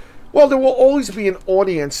for it? Well, there will always be an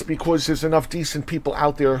audience, because there's enough decent people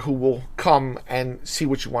out there who will come and see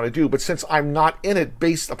what you want to do. But since I'm not in it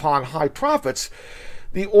based upon high profits,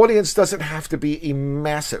 the audience doesn't have to be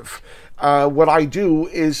massive. What I do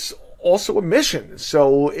is also a mission.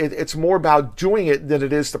 So it's more about doing it than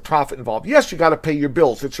it is the profit involved. Yes, you got to pay your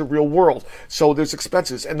bills. It's a real world. So there's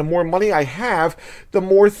expenses. And the more money I have, the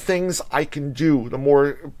more things I can do, the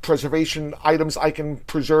more preservation items I can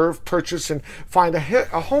preserve, purchase, and find a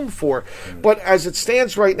home for. But as it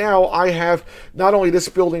stands right now, I have not only this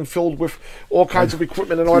building filled with all kinds of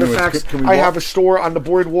equipment and artifacts, I have a store on the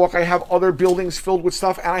boardwalk, I have other buildings filled with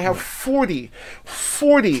stuff, and I have 40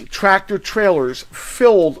 tractor trailers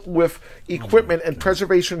filled with equipment and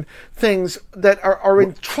preservation things that are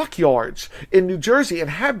in truck yards in New Jersey and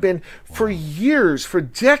have been for years, for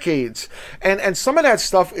decades. And some of that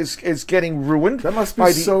stuff is getting ruined. That must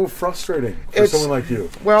be so frustrating for someone like you.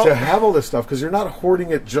 Well, to have all this stuff, because you're not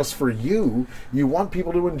hoarding it just for you. You want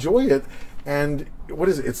people to enjoy it. And what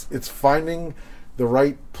is it? It's finding the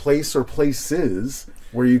right place or places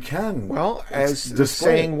where you can. Well, as the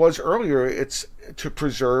saying was earlier, it's to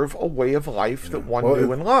preserve a way of life that one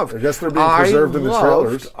knew and loved. I guess they're being preserved in the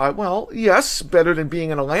trailers. Well, yes, better than being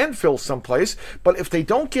in a landfill someplace. But if they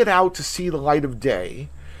don't get out to see the light of day,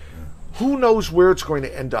 who knows where it's going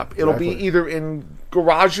to end up? It'll be either in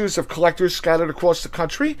garages of collectors scattered across the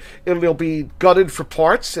country. It'll be gutted for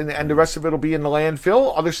parts, and the rest of it will be in the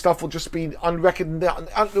landfill. Other stuff will just be unrecognized.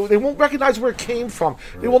 They won't recognize where it came from.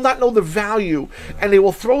 Right. They will not know the value, and they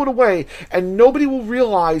will throw it away, and nobody will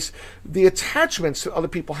realize the attachments that other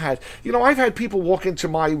people had. I've had people walk into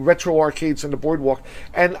my retro arcades on the boardwalk,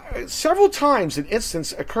 and several times an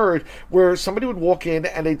instance occurred where somebody would walk in,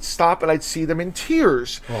 and they'd stop, and I'd see them in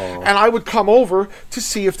tears. And I would come over to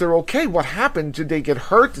see if they're okay. What happened? Did they get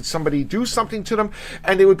hurt? Did somebody do something to them?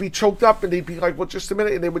 And they would be choked up, and they'd be like, well, just a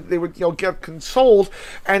minute, and they would get consoled,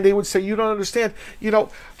 and they would say, you don't understand.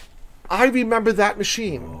 I remember that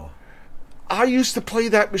machine. I used to play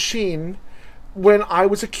that machine when I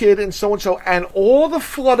was a kid, and so, and all the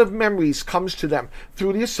flood of memories comes to them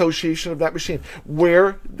through the association of that machine,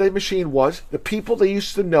 where the machine was, the people they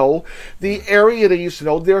used to know, the area they used to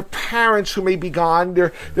know, their parents who may be gone,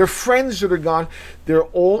 their friends that are gone. They're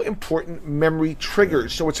all important memory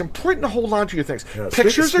triggers. So it's important to hold on to your things. Yeah.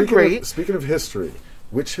 Pictures are great. Speaking of history,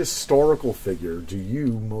 which historical figure do you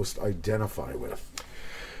most identify with?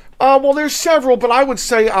 Well, there's several, but I would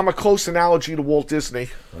say I'm a close analogy to Walt Disney.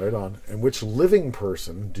 Right on. And which living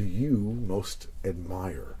person do you most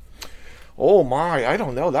admire? Oh, my. I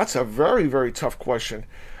don't know. That's a very, very tough question.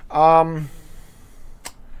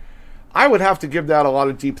 I would have to give that a lot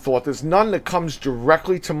of deep thought. There's none that comes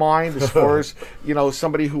directly to mind as far as,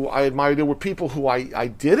 somebody who I admire. There were people who I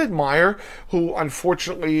did admire who,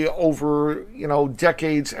 unfortunately, over,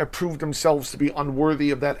 decades have proved themselves to be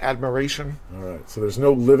unworthy of that admiration. All right. So there's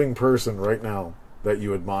no living person right now that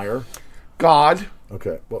you admire? God.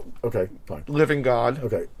 Okay. Well, okay, fine. Living God.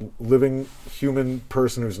 Okay. Living human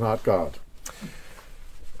person who's not God.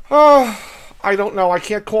 I don't know. I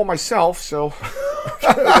can't call myself, so...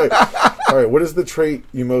 Okay. All right. What is the trait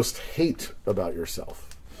you most hate about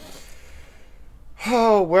yourself?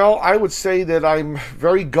 Oh, well, I would say that I'm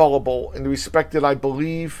very gullible in the respect that I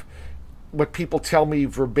believe what people tell me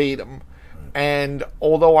verbatim. Right. And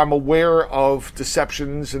although I'm aware of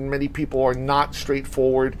deceptions and many people are not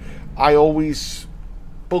straightforward, I always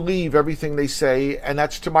believe everything they say, and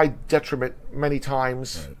that's to my detriment many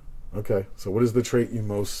times. Right. Okay. So what is the trait you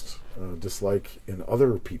most dislike in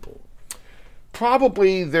other people?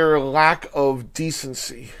 Probably their lack of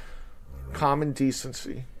decency, right. Common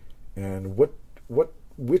decency. And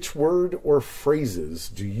which word or phrases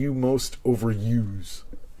do you most overuse?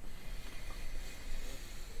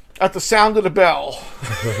 At the sound of the bell.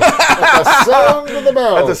 At the sound of the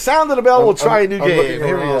bell. At the sound of the bell, we'll try a new game.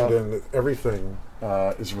 Here we go. And everything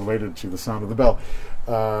is related to the sound of the bell.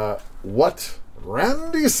 What,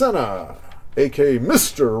 Randy Senna, a.k.a.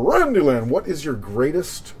 Mr. Randyland, what is your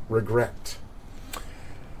greatest regret?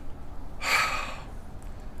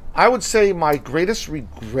 I would say my greatest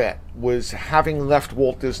regret was having left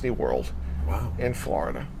Walt Disney World. Wow. In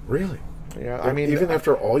Florida. Really? Yeah, I mean... Even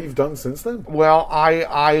after all you've done since then? Well,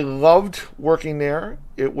 I loved working there.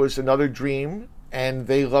 It was another dream, and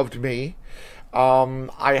they loved me.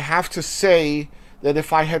 I have to say that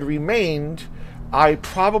if I had remained, I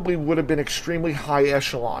probably would have been extremely high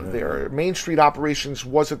echelon there. Main Street Operations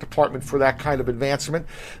was a department for that kind of advancement.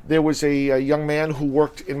 There was a young man who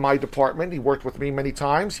worked in my department. He worked with me many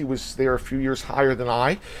times. He was there a few years higher than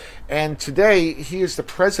I. And today, he is the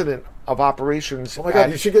president of operations. Oh my God,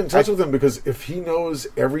 you should get in touch with him, because if he knows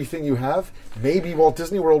everything you have, maybe Walt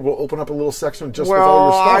Disney World will open up a little section just with all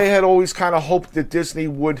your stuff. Well, I had always kind of hoped that Disney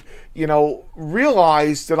would,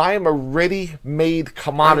 realize that I am a ready-made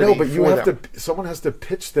commodity. I know, but you have to. Someone has to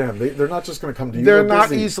pitch them. They're not just going to come to you. They're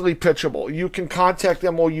not easily pitchable. You can contact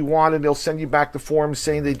them all you want, and they'll send you back the forms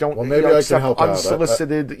saying they don't accept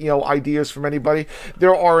unsolicited, ideas from anybody.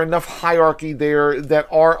 There are enough hierarchy there that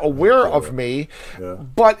are aware of me,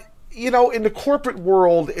 but. In the corporate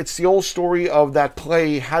world, it's the old story of that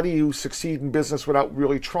play, how do you succeed in business without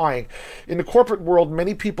really trying? In the corporate world,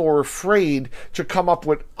 many people are afraid to come up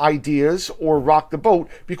with ideas or rock the boat,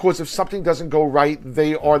 because if something doesn't go right,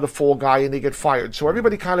 they are the fall guy and they get fired. So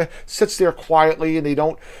everybody kind of sits there quietly and they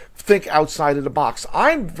don't think outside of the box.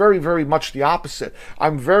 I'm very, very much the opposite.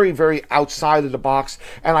 I'm very, very outside of the box,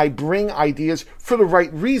 and I bring ideas for the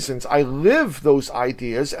right reasons. I live those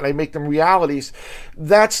ideas and I make them realities.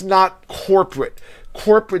 That's not corporate.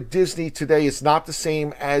 Corporate Disney today is not the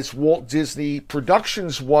same as Walt Disney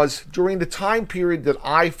Productions was during the time period that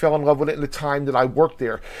I fell in love with it and the time that I worked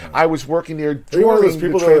there. I was working there during one of those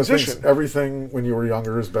people the transition. That thinks everything when you were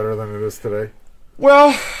younger is better than it is today?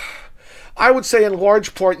 Well, I would say in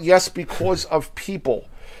large part, yes, because of people.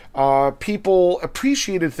 People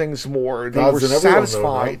appreciated things more. They were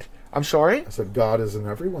satisfied. Though, no? I'm sorry? I said God is in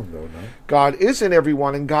everyone, though, no? God is in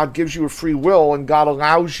everyone, and God gives you a free will, and God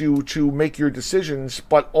allows you to make your decisions,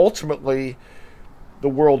 but ultimately the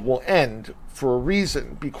world will end for a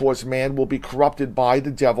reason, because man will be corrupted by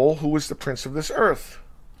the devil, who is the prince of this earth.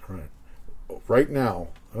 Right. Right now,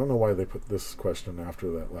 I don't know why they put this question after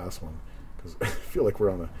that last one, because I feel like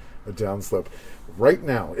we're on a downslope. Right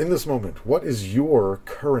now, in this moment, what is your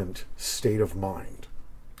current state of mind?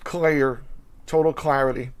 Clear. Total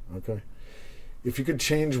clarity. Okay. If you could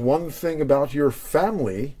change one thing about your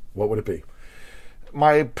family, what would it be?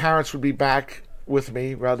 My parents would be back with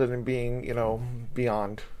me rather than being,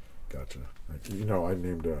 beyond. Gotcha. I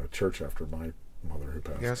named a church after my mother who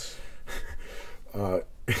passed. Yes.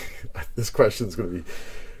 This question's going to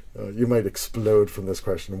be... you might explode from this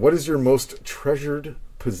question. What is your most treasured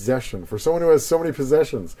possession? For someone who has so many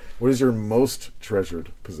possessions, what is your most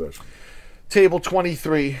treasured possession? Table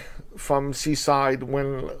 23 from Seaside,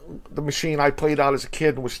 when the machine I played out as a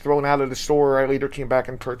kid was thrown out of the store, I later came back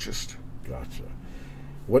and purchased. Gotcha.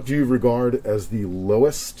 What do you regard as the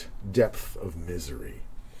lowest depth of misery?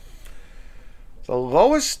 The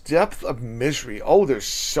lowest depth of misery? Oh, there's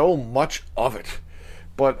so much of it.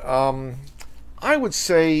 But I would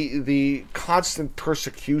say the constant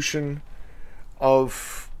persecution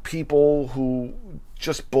of people who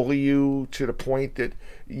just bully you to the point that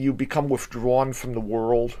you become withdrawn from the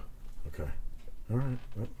world. Okay. All right.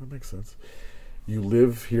 That makes sense. You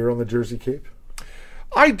live here on the Jersey Cape?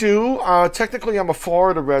 I do. Technically, I'm a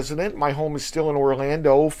Florida resident. My home is still in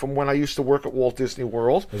Orlando from when I used to work at Walt Disney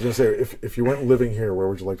World. I was going to say, if you weren't living here, where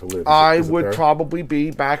would you like to live? I would probably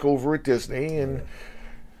be back over at Disney and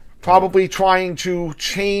probably trying to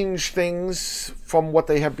change things from what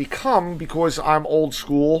they have become, because I'm old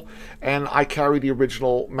school and I carry the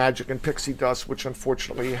original magic and pixie dust, which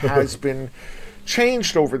unfortunately has been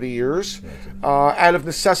changed over the years, out of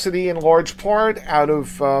necessity in large part, out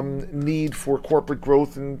of need for corporate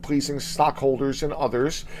growth and pleasing stockholders and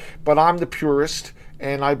others. But I'm the purist,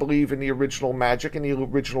 and I believe in the original magic and the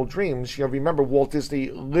original dreams. You know, remember, Walt Disney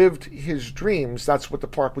lived his dreams. That's what the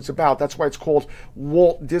park was about. That's why it's called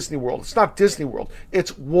Walt Disney World. It's not Disney World.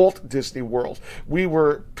 It's Walt Disney World. We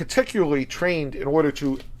were particularly trained in order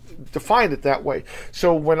to define it that way.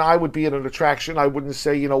 So when I would be at an attraction, I wouldn't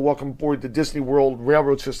say, you know, welcome aboard the Disney World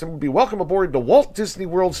Railroad System. It would be welcome aboard the Walt Disney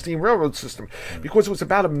World Steam Railroad System, because it was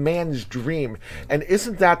about a man's dream. And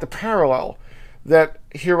isn't that the parallel that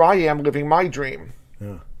here I am living my dream?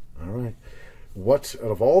 Yeah. All right. What, out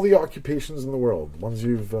of all the occupations in the world, ones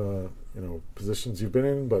you've, positions you've been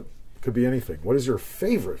in, but could be anything, what is your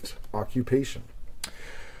favorite occupation?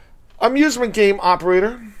 Amusement game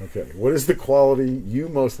operator. Okay. What is the quality you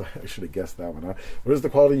most... I should have guessed that one, huh? What is the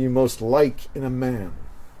quality you most like in a man?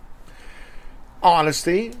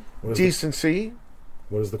 Honesty. Decency.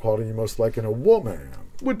 What is the quality you most like in a woman?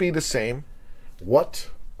 Would be the same. What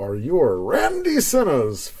are your Randy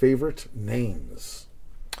Senna's favorite names?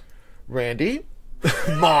 Randy.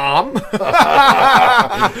 Mom.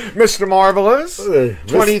 Mr. Marvelous.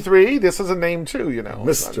 23. This is a name too, you know.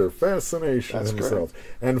 Mr. Fascination That's himself. correct.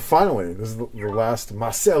 And finally, this is the last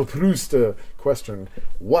Marcel Proust question.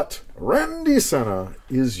 What, Randy Senna,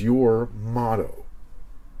 is your motto?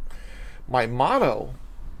 My motto?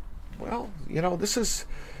 Well, you know, this is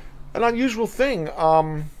an unusual thing.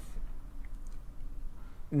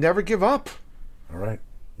 Never give up. All right.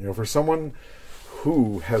 You know, for someone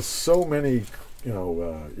who has so many...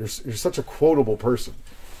 you're such a quotable person,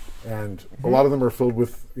 and a lot of them are filled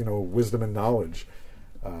with wisdom and knowledge.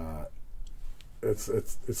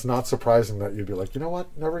 It's not surprising that you'd be like, you know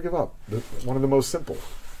what, never give up. One of the most simple.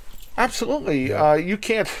 Absolutely, Yeah. You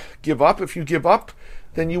can't give up. If you give up,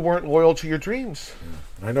 then you weren't loyal to your dreams.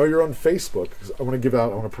 Yeah. I know you're on Facebook. I want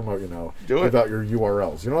to promote you now. Do it. Give out your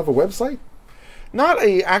URLs. You don't have a website? Not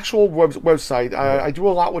a actual website. I do a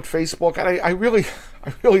lot with Facebook, and I really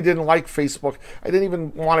didn't like Facebook. I didn't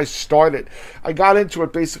even want to start it. I got into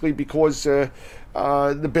it basically because the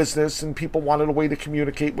business and people wanted a way to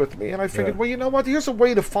communicate with me, and I figured, well, you know what? Here's a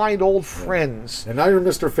way to find old friends. And now you're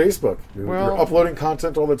Mr. Facebook. You're uploading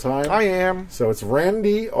content all the time. I am. So it's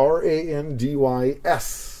Randy, RANDYS,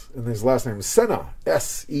 and his last name is Senna,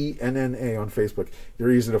 SENNA on Facebook.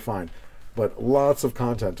 You're easy to find. But lots of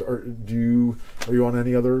content. Are you on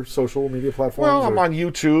any other social media platforms? Well, I'm on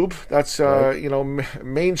YouTube. That's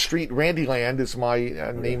Main Street Randyland is my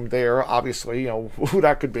name there. Obviously, who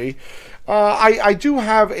that could be. I do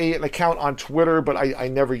have an account on Twitter, but I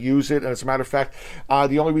never use it. And as a matter of fact,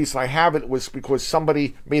 the only reason I have it was because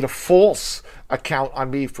somebody made a false account on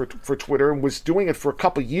me for Twitter and was doing it for a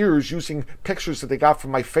couple of years using pictures that they got from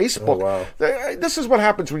my Facebook. Oh, wow. This is what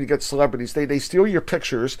happens when you get celebrities. They steal your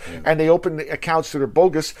pictures and they open accounts that are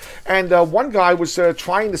bogus. And one guy was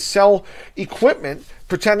trying to sell equipment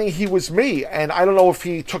pretending he was me, and I don't know if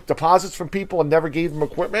he took deposits from people and never gave them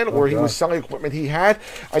equipment, or he was selling equipment he had.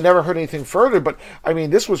 I never heard anything further, but I mean,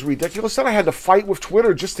 this was ridiculous. Then I had to fight with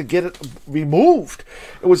Twitter just to get it removed.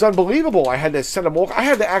 It was unbelievable. I had to send them all. I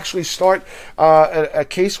had to actually start a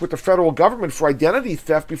case with the federal government for identity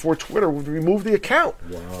theft before Twitter would remove the account.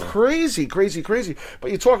 Wow. Crazy.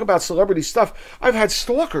 But you talk about celebrity stuff. I've had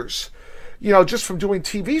stalkers. Just from doing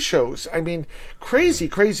TV shows. I mean, crazy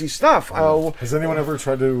stuff. Has anyone ever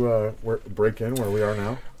tried to break in where we are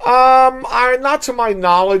now? Not to my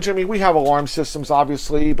knowledge. I mean, we have alarm systems,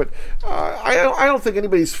 obviously, but I don't think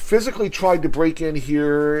anybody's physically tried to break in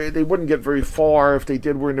here. They wouldn't get very far if they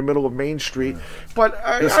did. We're in the middle of Main Street. But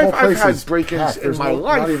I've had break-ins in my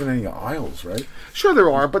life. Not even any aisles, right? Sure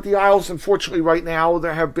there are, but the aisles, unfortunately, right now,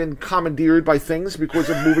 there have been commandeered by things because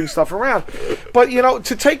of moving stuff around. But,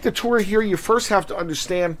 to take the tour here, you first have to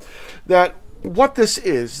understand that what this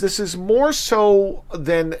is more so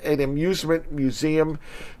than an amusement museum.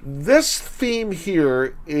 This theme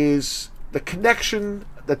here is the connection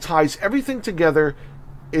that ties everything together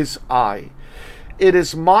is I. It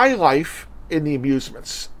is my life in the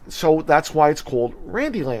amusements. So that's why it's called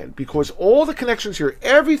Randyland, because all the connections here,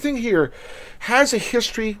 everything here has a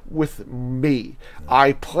history with me.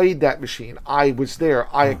 I played that machine. I was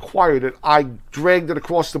there. I acquired it. I dragged it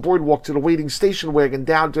across the boardwalk to the waiting station wagon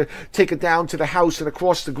down to take it down to the house and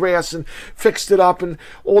across the grass and fixed it up and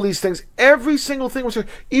all these things. Every single thing was here.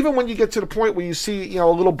 Even when you get to the point where you see, a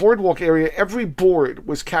little boardwalk area, every board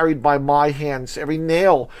was carried by my hands. Every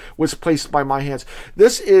nail was placed by my hands.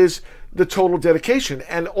 This is the total dedication,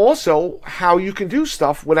 and also how you can do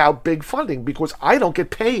stuff without big funding, because I don't get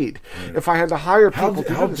paid. If I had to hire people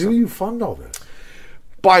how do you fund all this?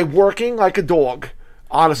 By working like a dog.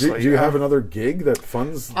 Honestly, do you have another gig that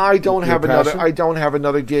funds? I don't have another. I don't have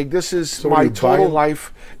another gig. This is my total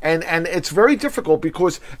life, and it's very difficult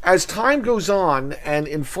because as time goes on and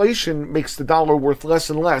inflation makes the dollar worth less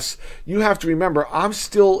and less, you have to remember I'm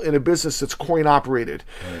still in a business that's coin operated.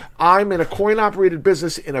 Right. I'm in a coin operated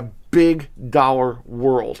business in a big dollar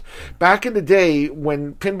world. Back in the day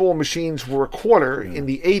when pinball machines were a quarter in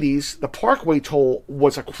the 80s, the Parkway toll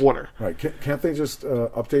was a quarter. Right. Can't they just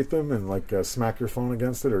update them and smack your phone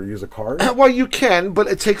against it or use a card? Well, you can, but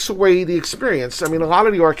it takes away the experience. I mean, a lot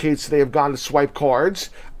of the arcades today have gone to swipe cards.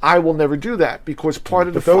 I will never do that because part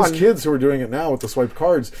of the fun... But those kids who are doing it now with the swipe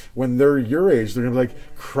cards, when they're your age, they're going to be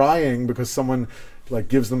crying because someone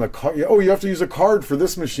gives them a card. Oh, you have to use a card for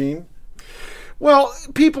this machine. Well,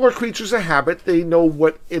 people are creatures of habit. They know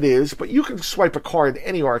what it is, but you can swipe a card in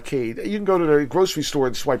any arcade. You can go to the grocery store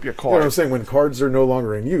and swipe your card. You know what I'm saying? When cards are no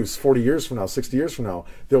longer in use, 40 years from now, 60 years from now,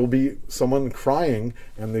 there will be someone crying,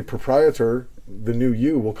 and the proprietor, the new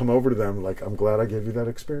you, will come over to them I'm glad I gave you that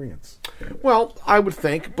experience. Well, I would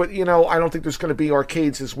think, but, I don't think there's going to be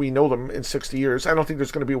arcades as we know them in 60 years. I don't think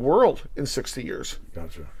there's going to be a world in 60 years.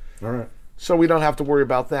 Gotcha. All right. So we don't have to worry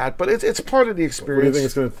about that, but it's part of the experience. What do you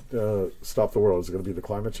think is going to stop the world? Is it going to be the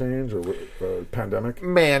climate change or pandemic?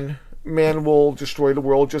 Man will destroy the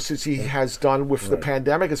world just as he has done with the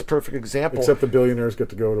pandemic. It's a perfect example. Except the billionaires get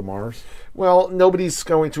to go to Mars. Well, nobody's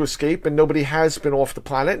going to escape, and nobody has been off the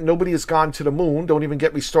planet. Nobody has gone to the moon. Don't even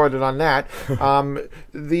get me started on that.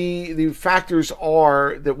 The factors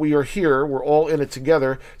are that we are here. We're all in it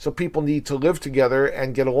together, so people need to live together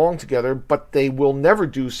and get along together, but they will never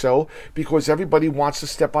do so because everybody wants to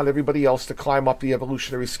step on everybody else to climb up the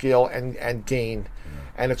evolutionary scale and gain.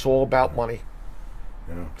 And it's all about money.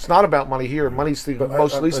 Yeah. It's not about money here. Money's the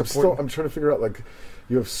most least important. I'm trying to figure out,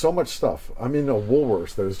 you have so much stuff. I'm in a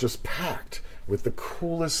Woolworths that is just packed with the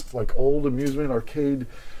coolest, old amusement arcade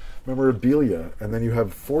memorabilia, and then you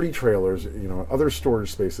have 40 trailers, other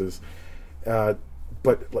storage spaces. But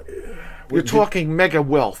you're talking mega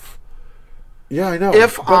wealth. Yeah, I know.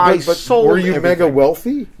 But sold were you everything. Mega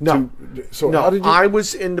wealthy? No. How did you... I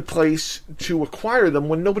was in the place to acquire them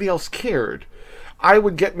when nobody else cared. I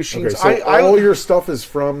would get machines. Okay, so all your stuff is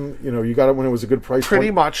from, you got it when it was a good price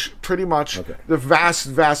pretty point? Pretty much. Okay. The vast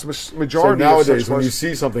majority so nowadays, of when you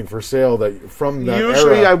see something for sale from that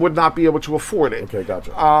usually era, I would not be able to afford it. Okay,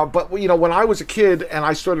 gotcha. But, when I was a kid and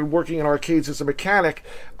I started working in arcades as a mechanic,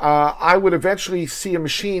 I would eventually see a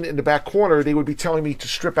machine in the back corner. They would be telling me to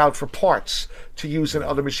strip out for parts to use in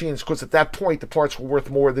other machines, because at that point the parts were worth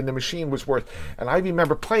more than the machine was worth. And I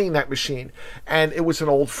remember playing that machine, and it was an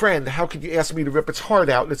old friend. How could you ask me to rip its heart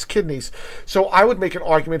out and its kidneys? So I would make an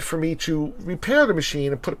argument for me to repair the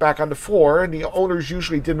machine and put it back on the floor, and the owners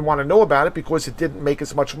usually didn't want to know about it because it didn't make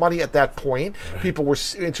as much money at that point. People were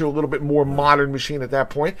into a little bit more modern machine at that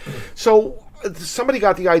point. So somebody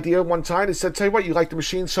got the idea one time and said, tell you what, you like the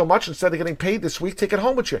machine so much, instead of getting paid this week, take it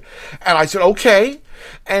home with you. And I said, okay.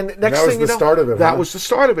 And next thing you know, that was the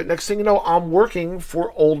start of it. Next thing you know, I'm working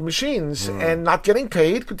for old machines and not getting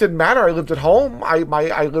paid. It didn't matter. I lived at home. I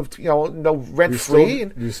lived, no rent free.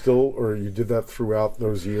 You did that throughout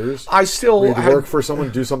those years? I still work for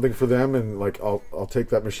someone, do something for them, and I'll take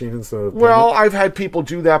that machine instead of payment? Well, I've had people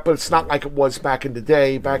do that, but it's not like it was back in the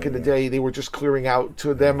day. Back in the day, they were just clearing out.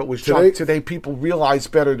 To them, it was junk. Today, people realize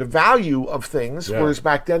better the value of things, whereas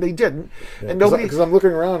back then they didn't. And nobody, because I'm looking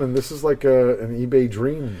around and this is like an eBay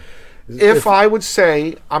dream. If I would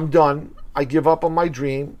say I'm done, I give up on my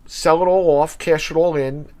dream, sell it all off, cash it all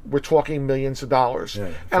in, we're talking millions of dollars.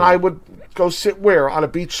 And I would go sit where? On a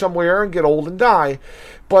beach somewhere and get old and die.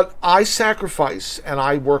 But I sacrifice, and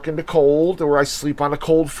I work in the cold, or I sleep on a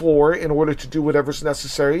cold floor in order to do whatever's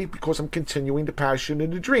necessary because I'm continuing the passion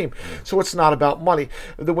and the dream. So it's not about money.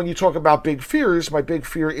 When you talk about big fears, my big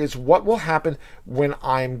fear is what will happen when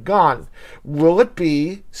I'm gone. Will it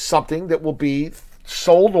be something that will be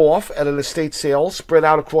sold off at an estate sale, spread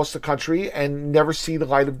out across the country, and never see the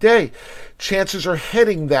light of day? Chances are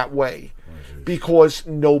heading that way. because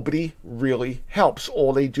nobody really helps.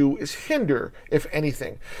 All they do is hinder, if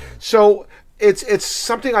anything. So it's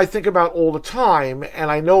something I think about all the time,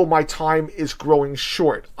 and I know my time is growing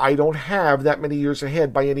short. I don't have that many years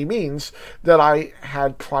ahead by any means that I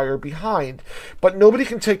had prior behind. But nobody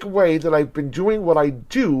can take away that I've been doing what I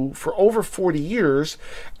do for over 40 years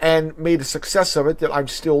and made a success of it, that I'm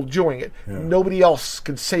still doing it. Yeah. Nobody else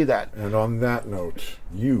can say that. And on that note,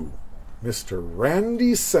 you, Mr.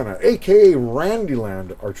 Randy Senna, a.k.a.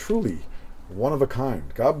 Randyland, are truly one of a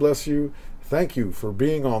kind. God bless you. Thank you for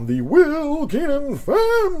being on the Will Keenan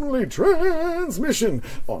Family Transmission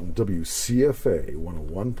on WCFA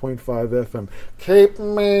 101.5 FM, Cape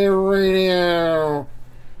May Radio.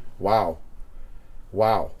 Wow.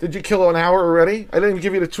 Wow. Did you kill an hour already? I didn't even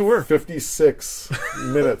give you the tour. 56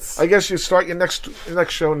 minutes. I guess you start your next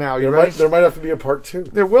show now. You ready? There might have to be a part 2.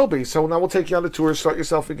 There will be. So now we'll take you on the tour. Start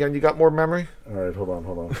yourself again. You got more memory? All right, hold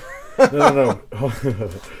on. No.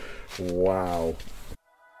 Wow.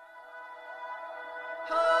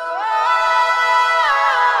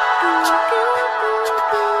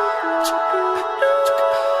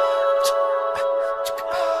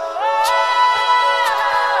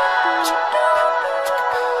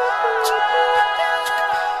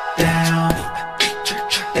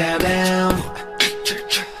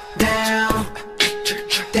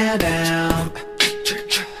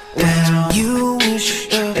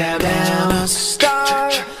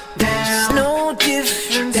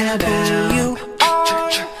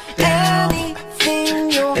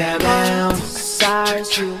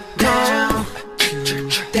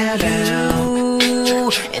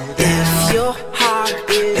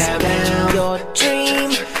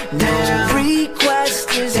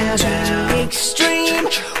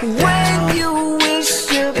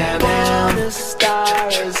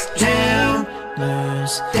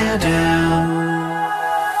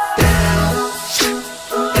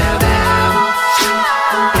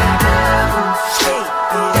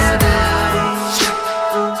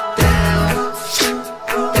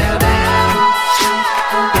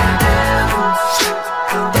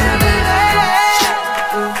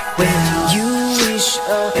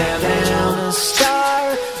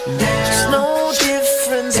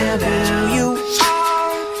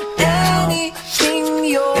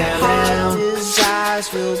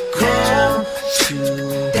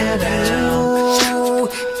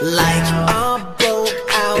 Like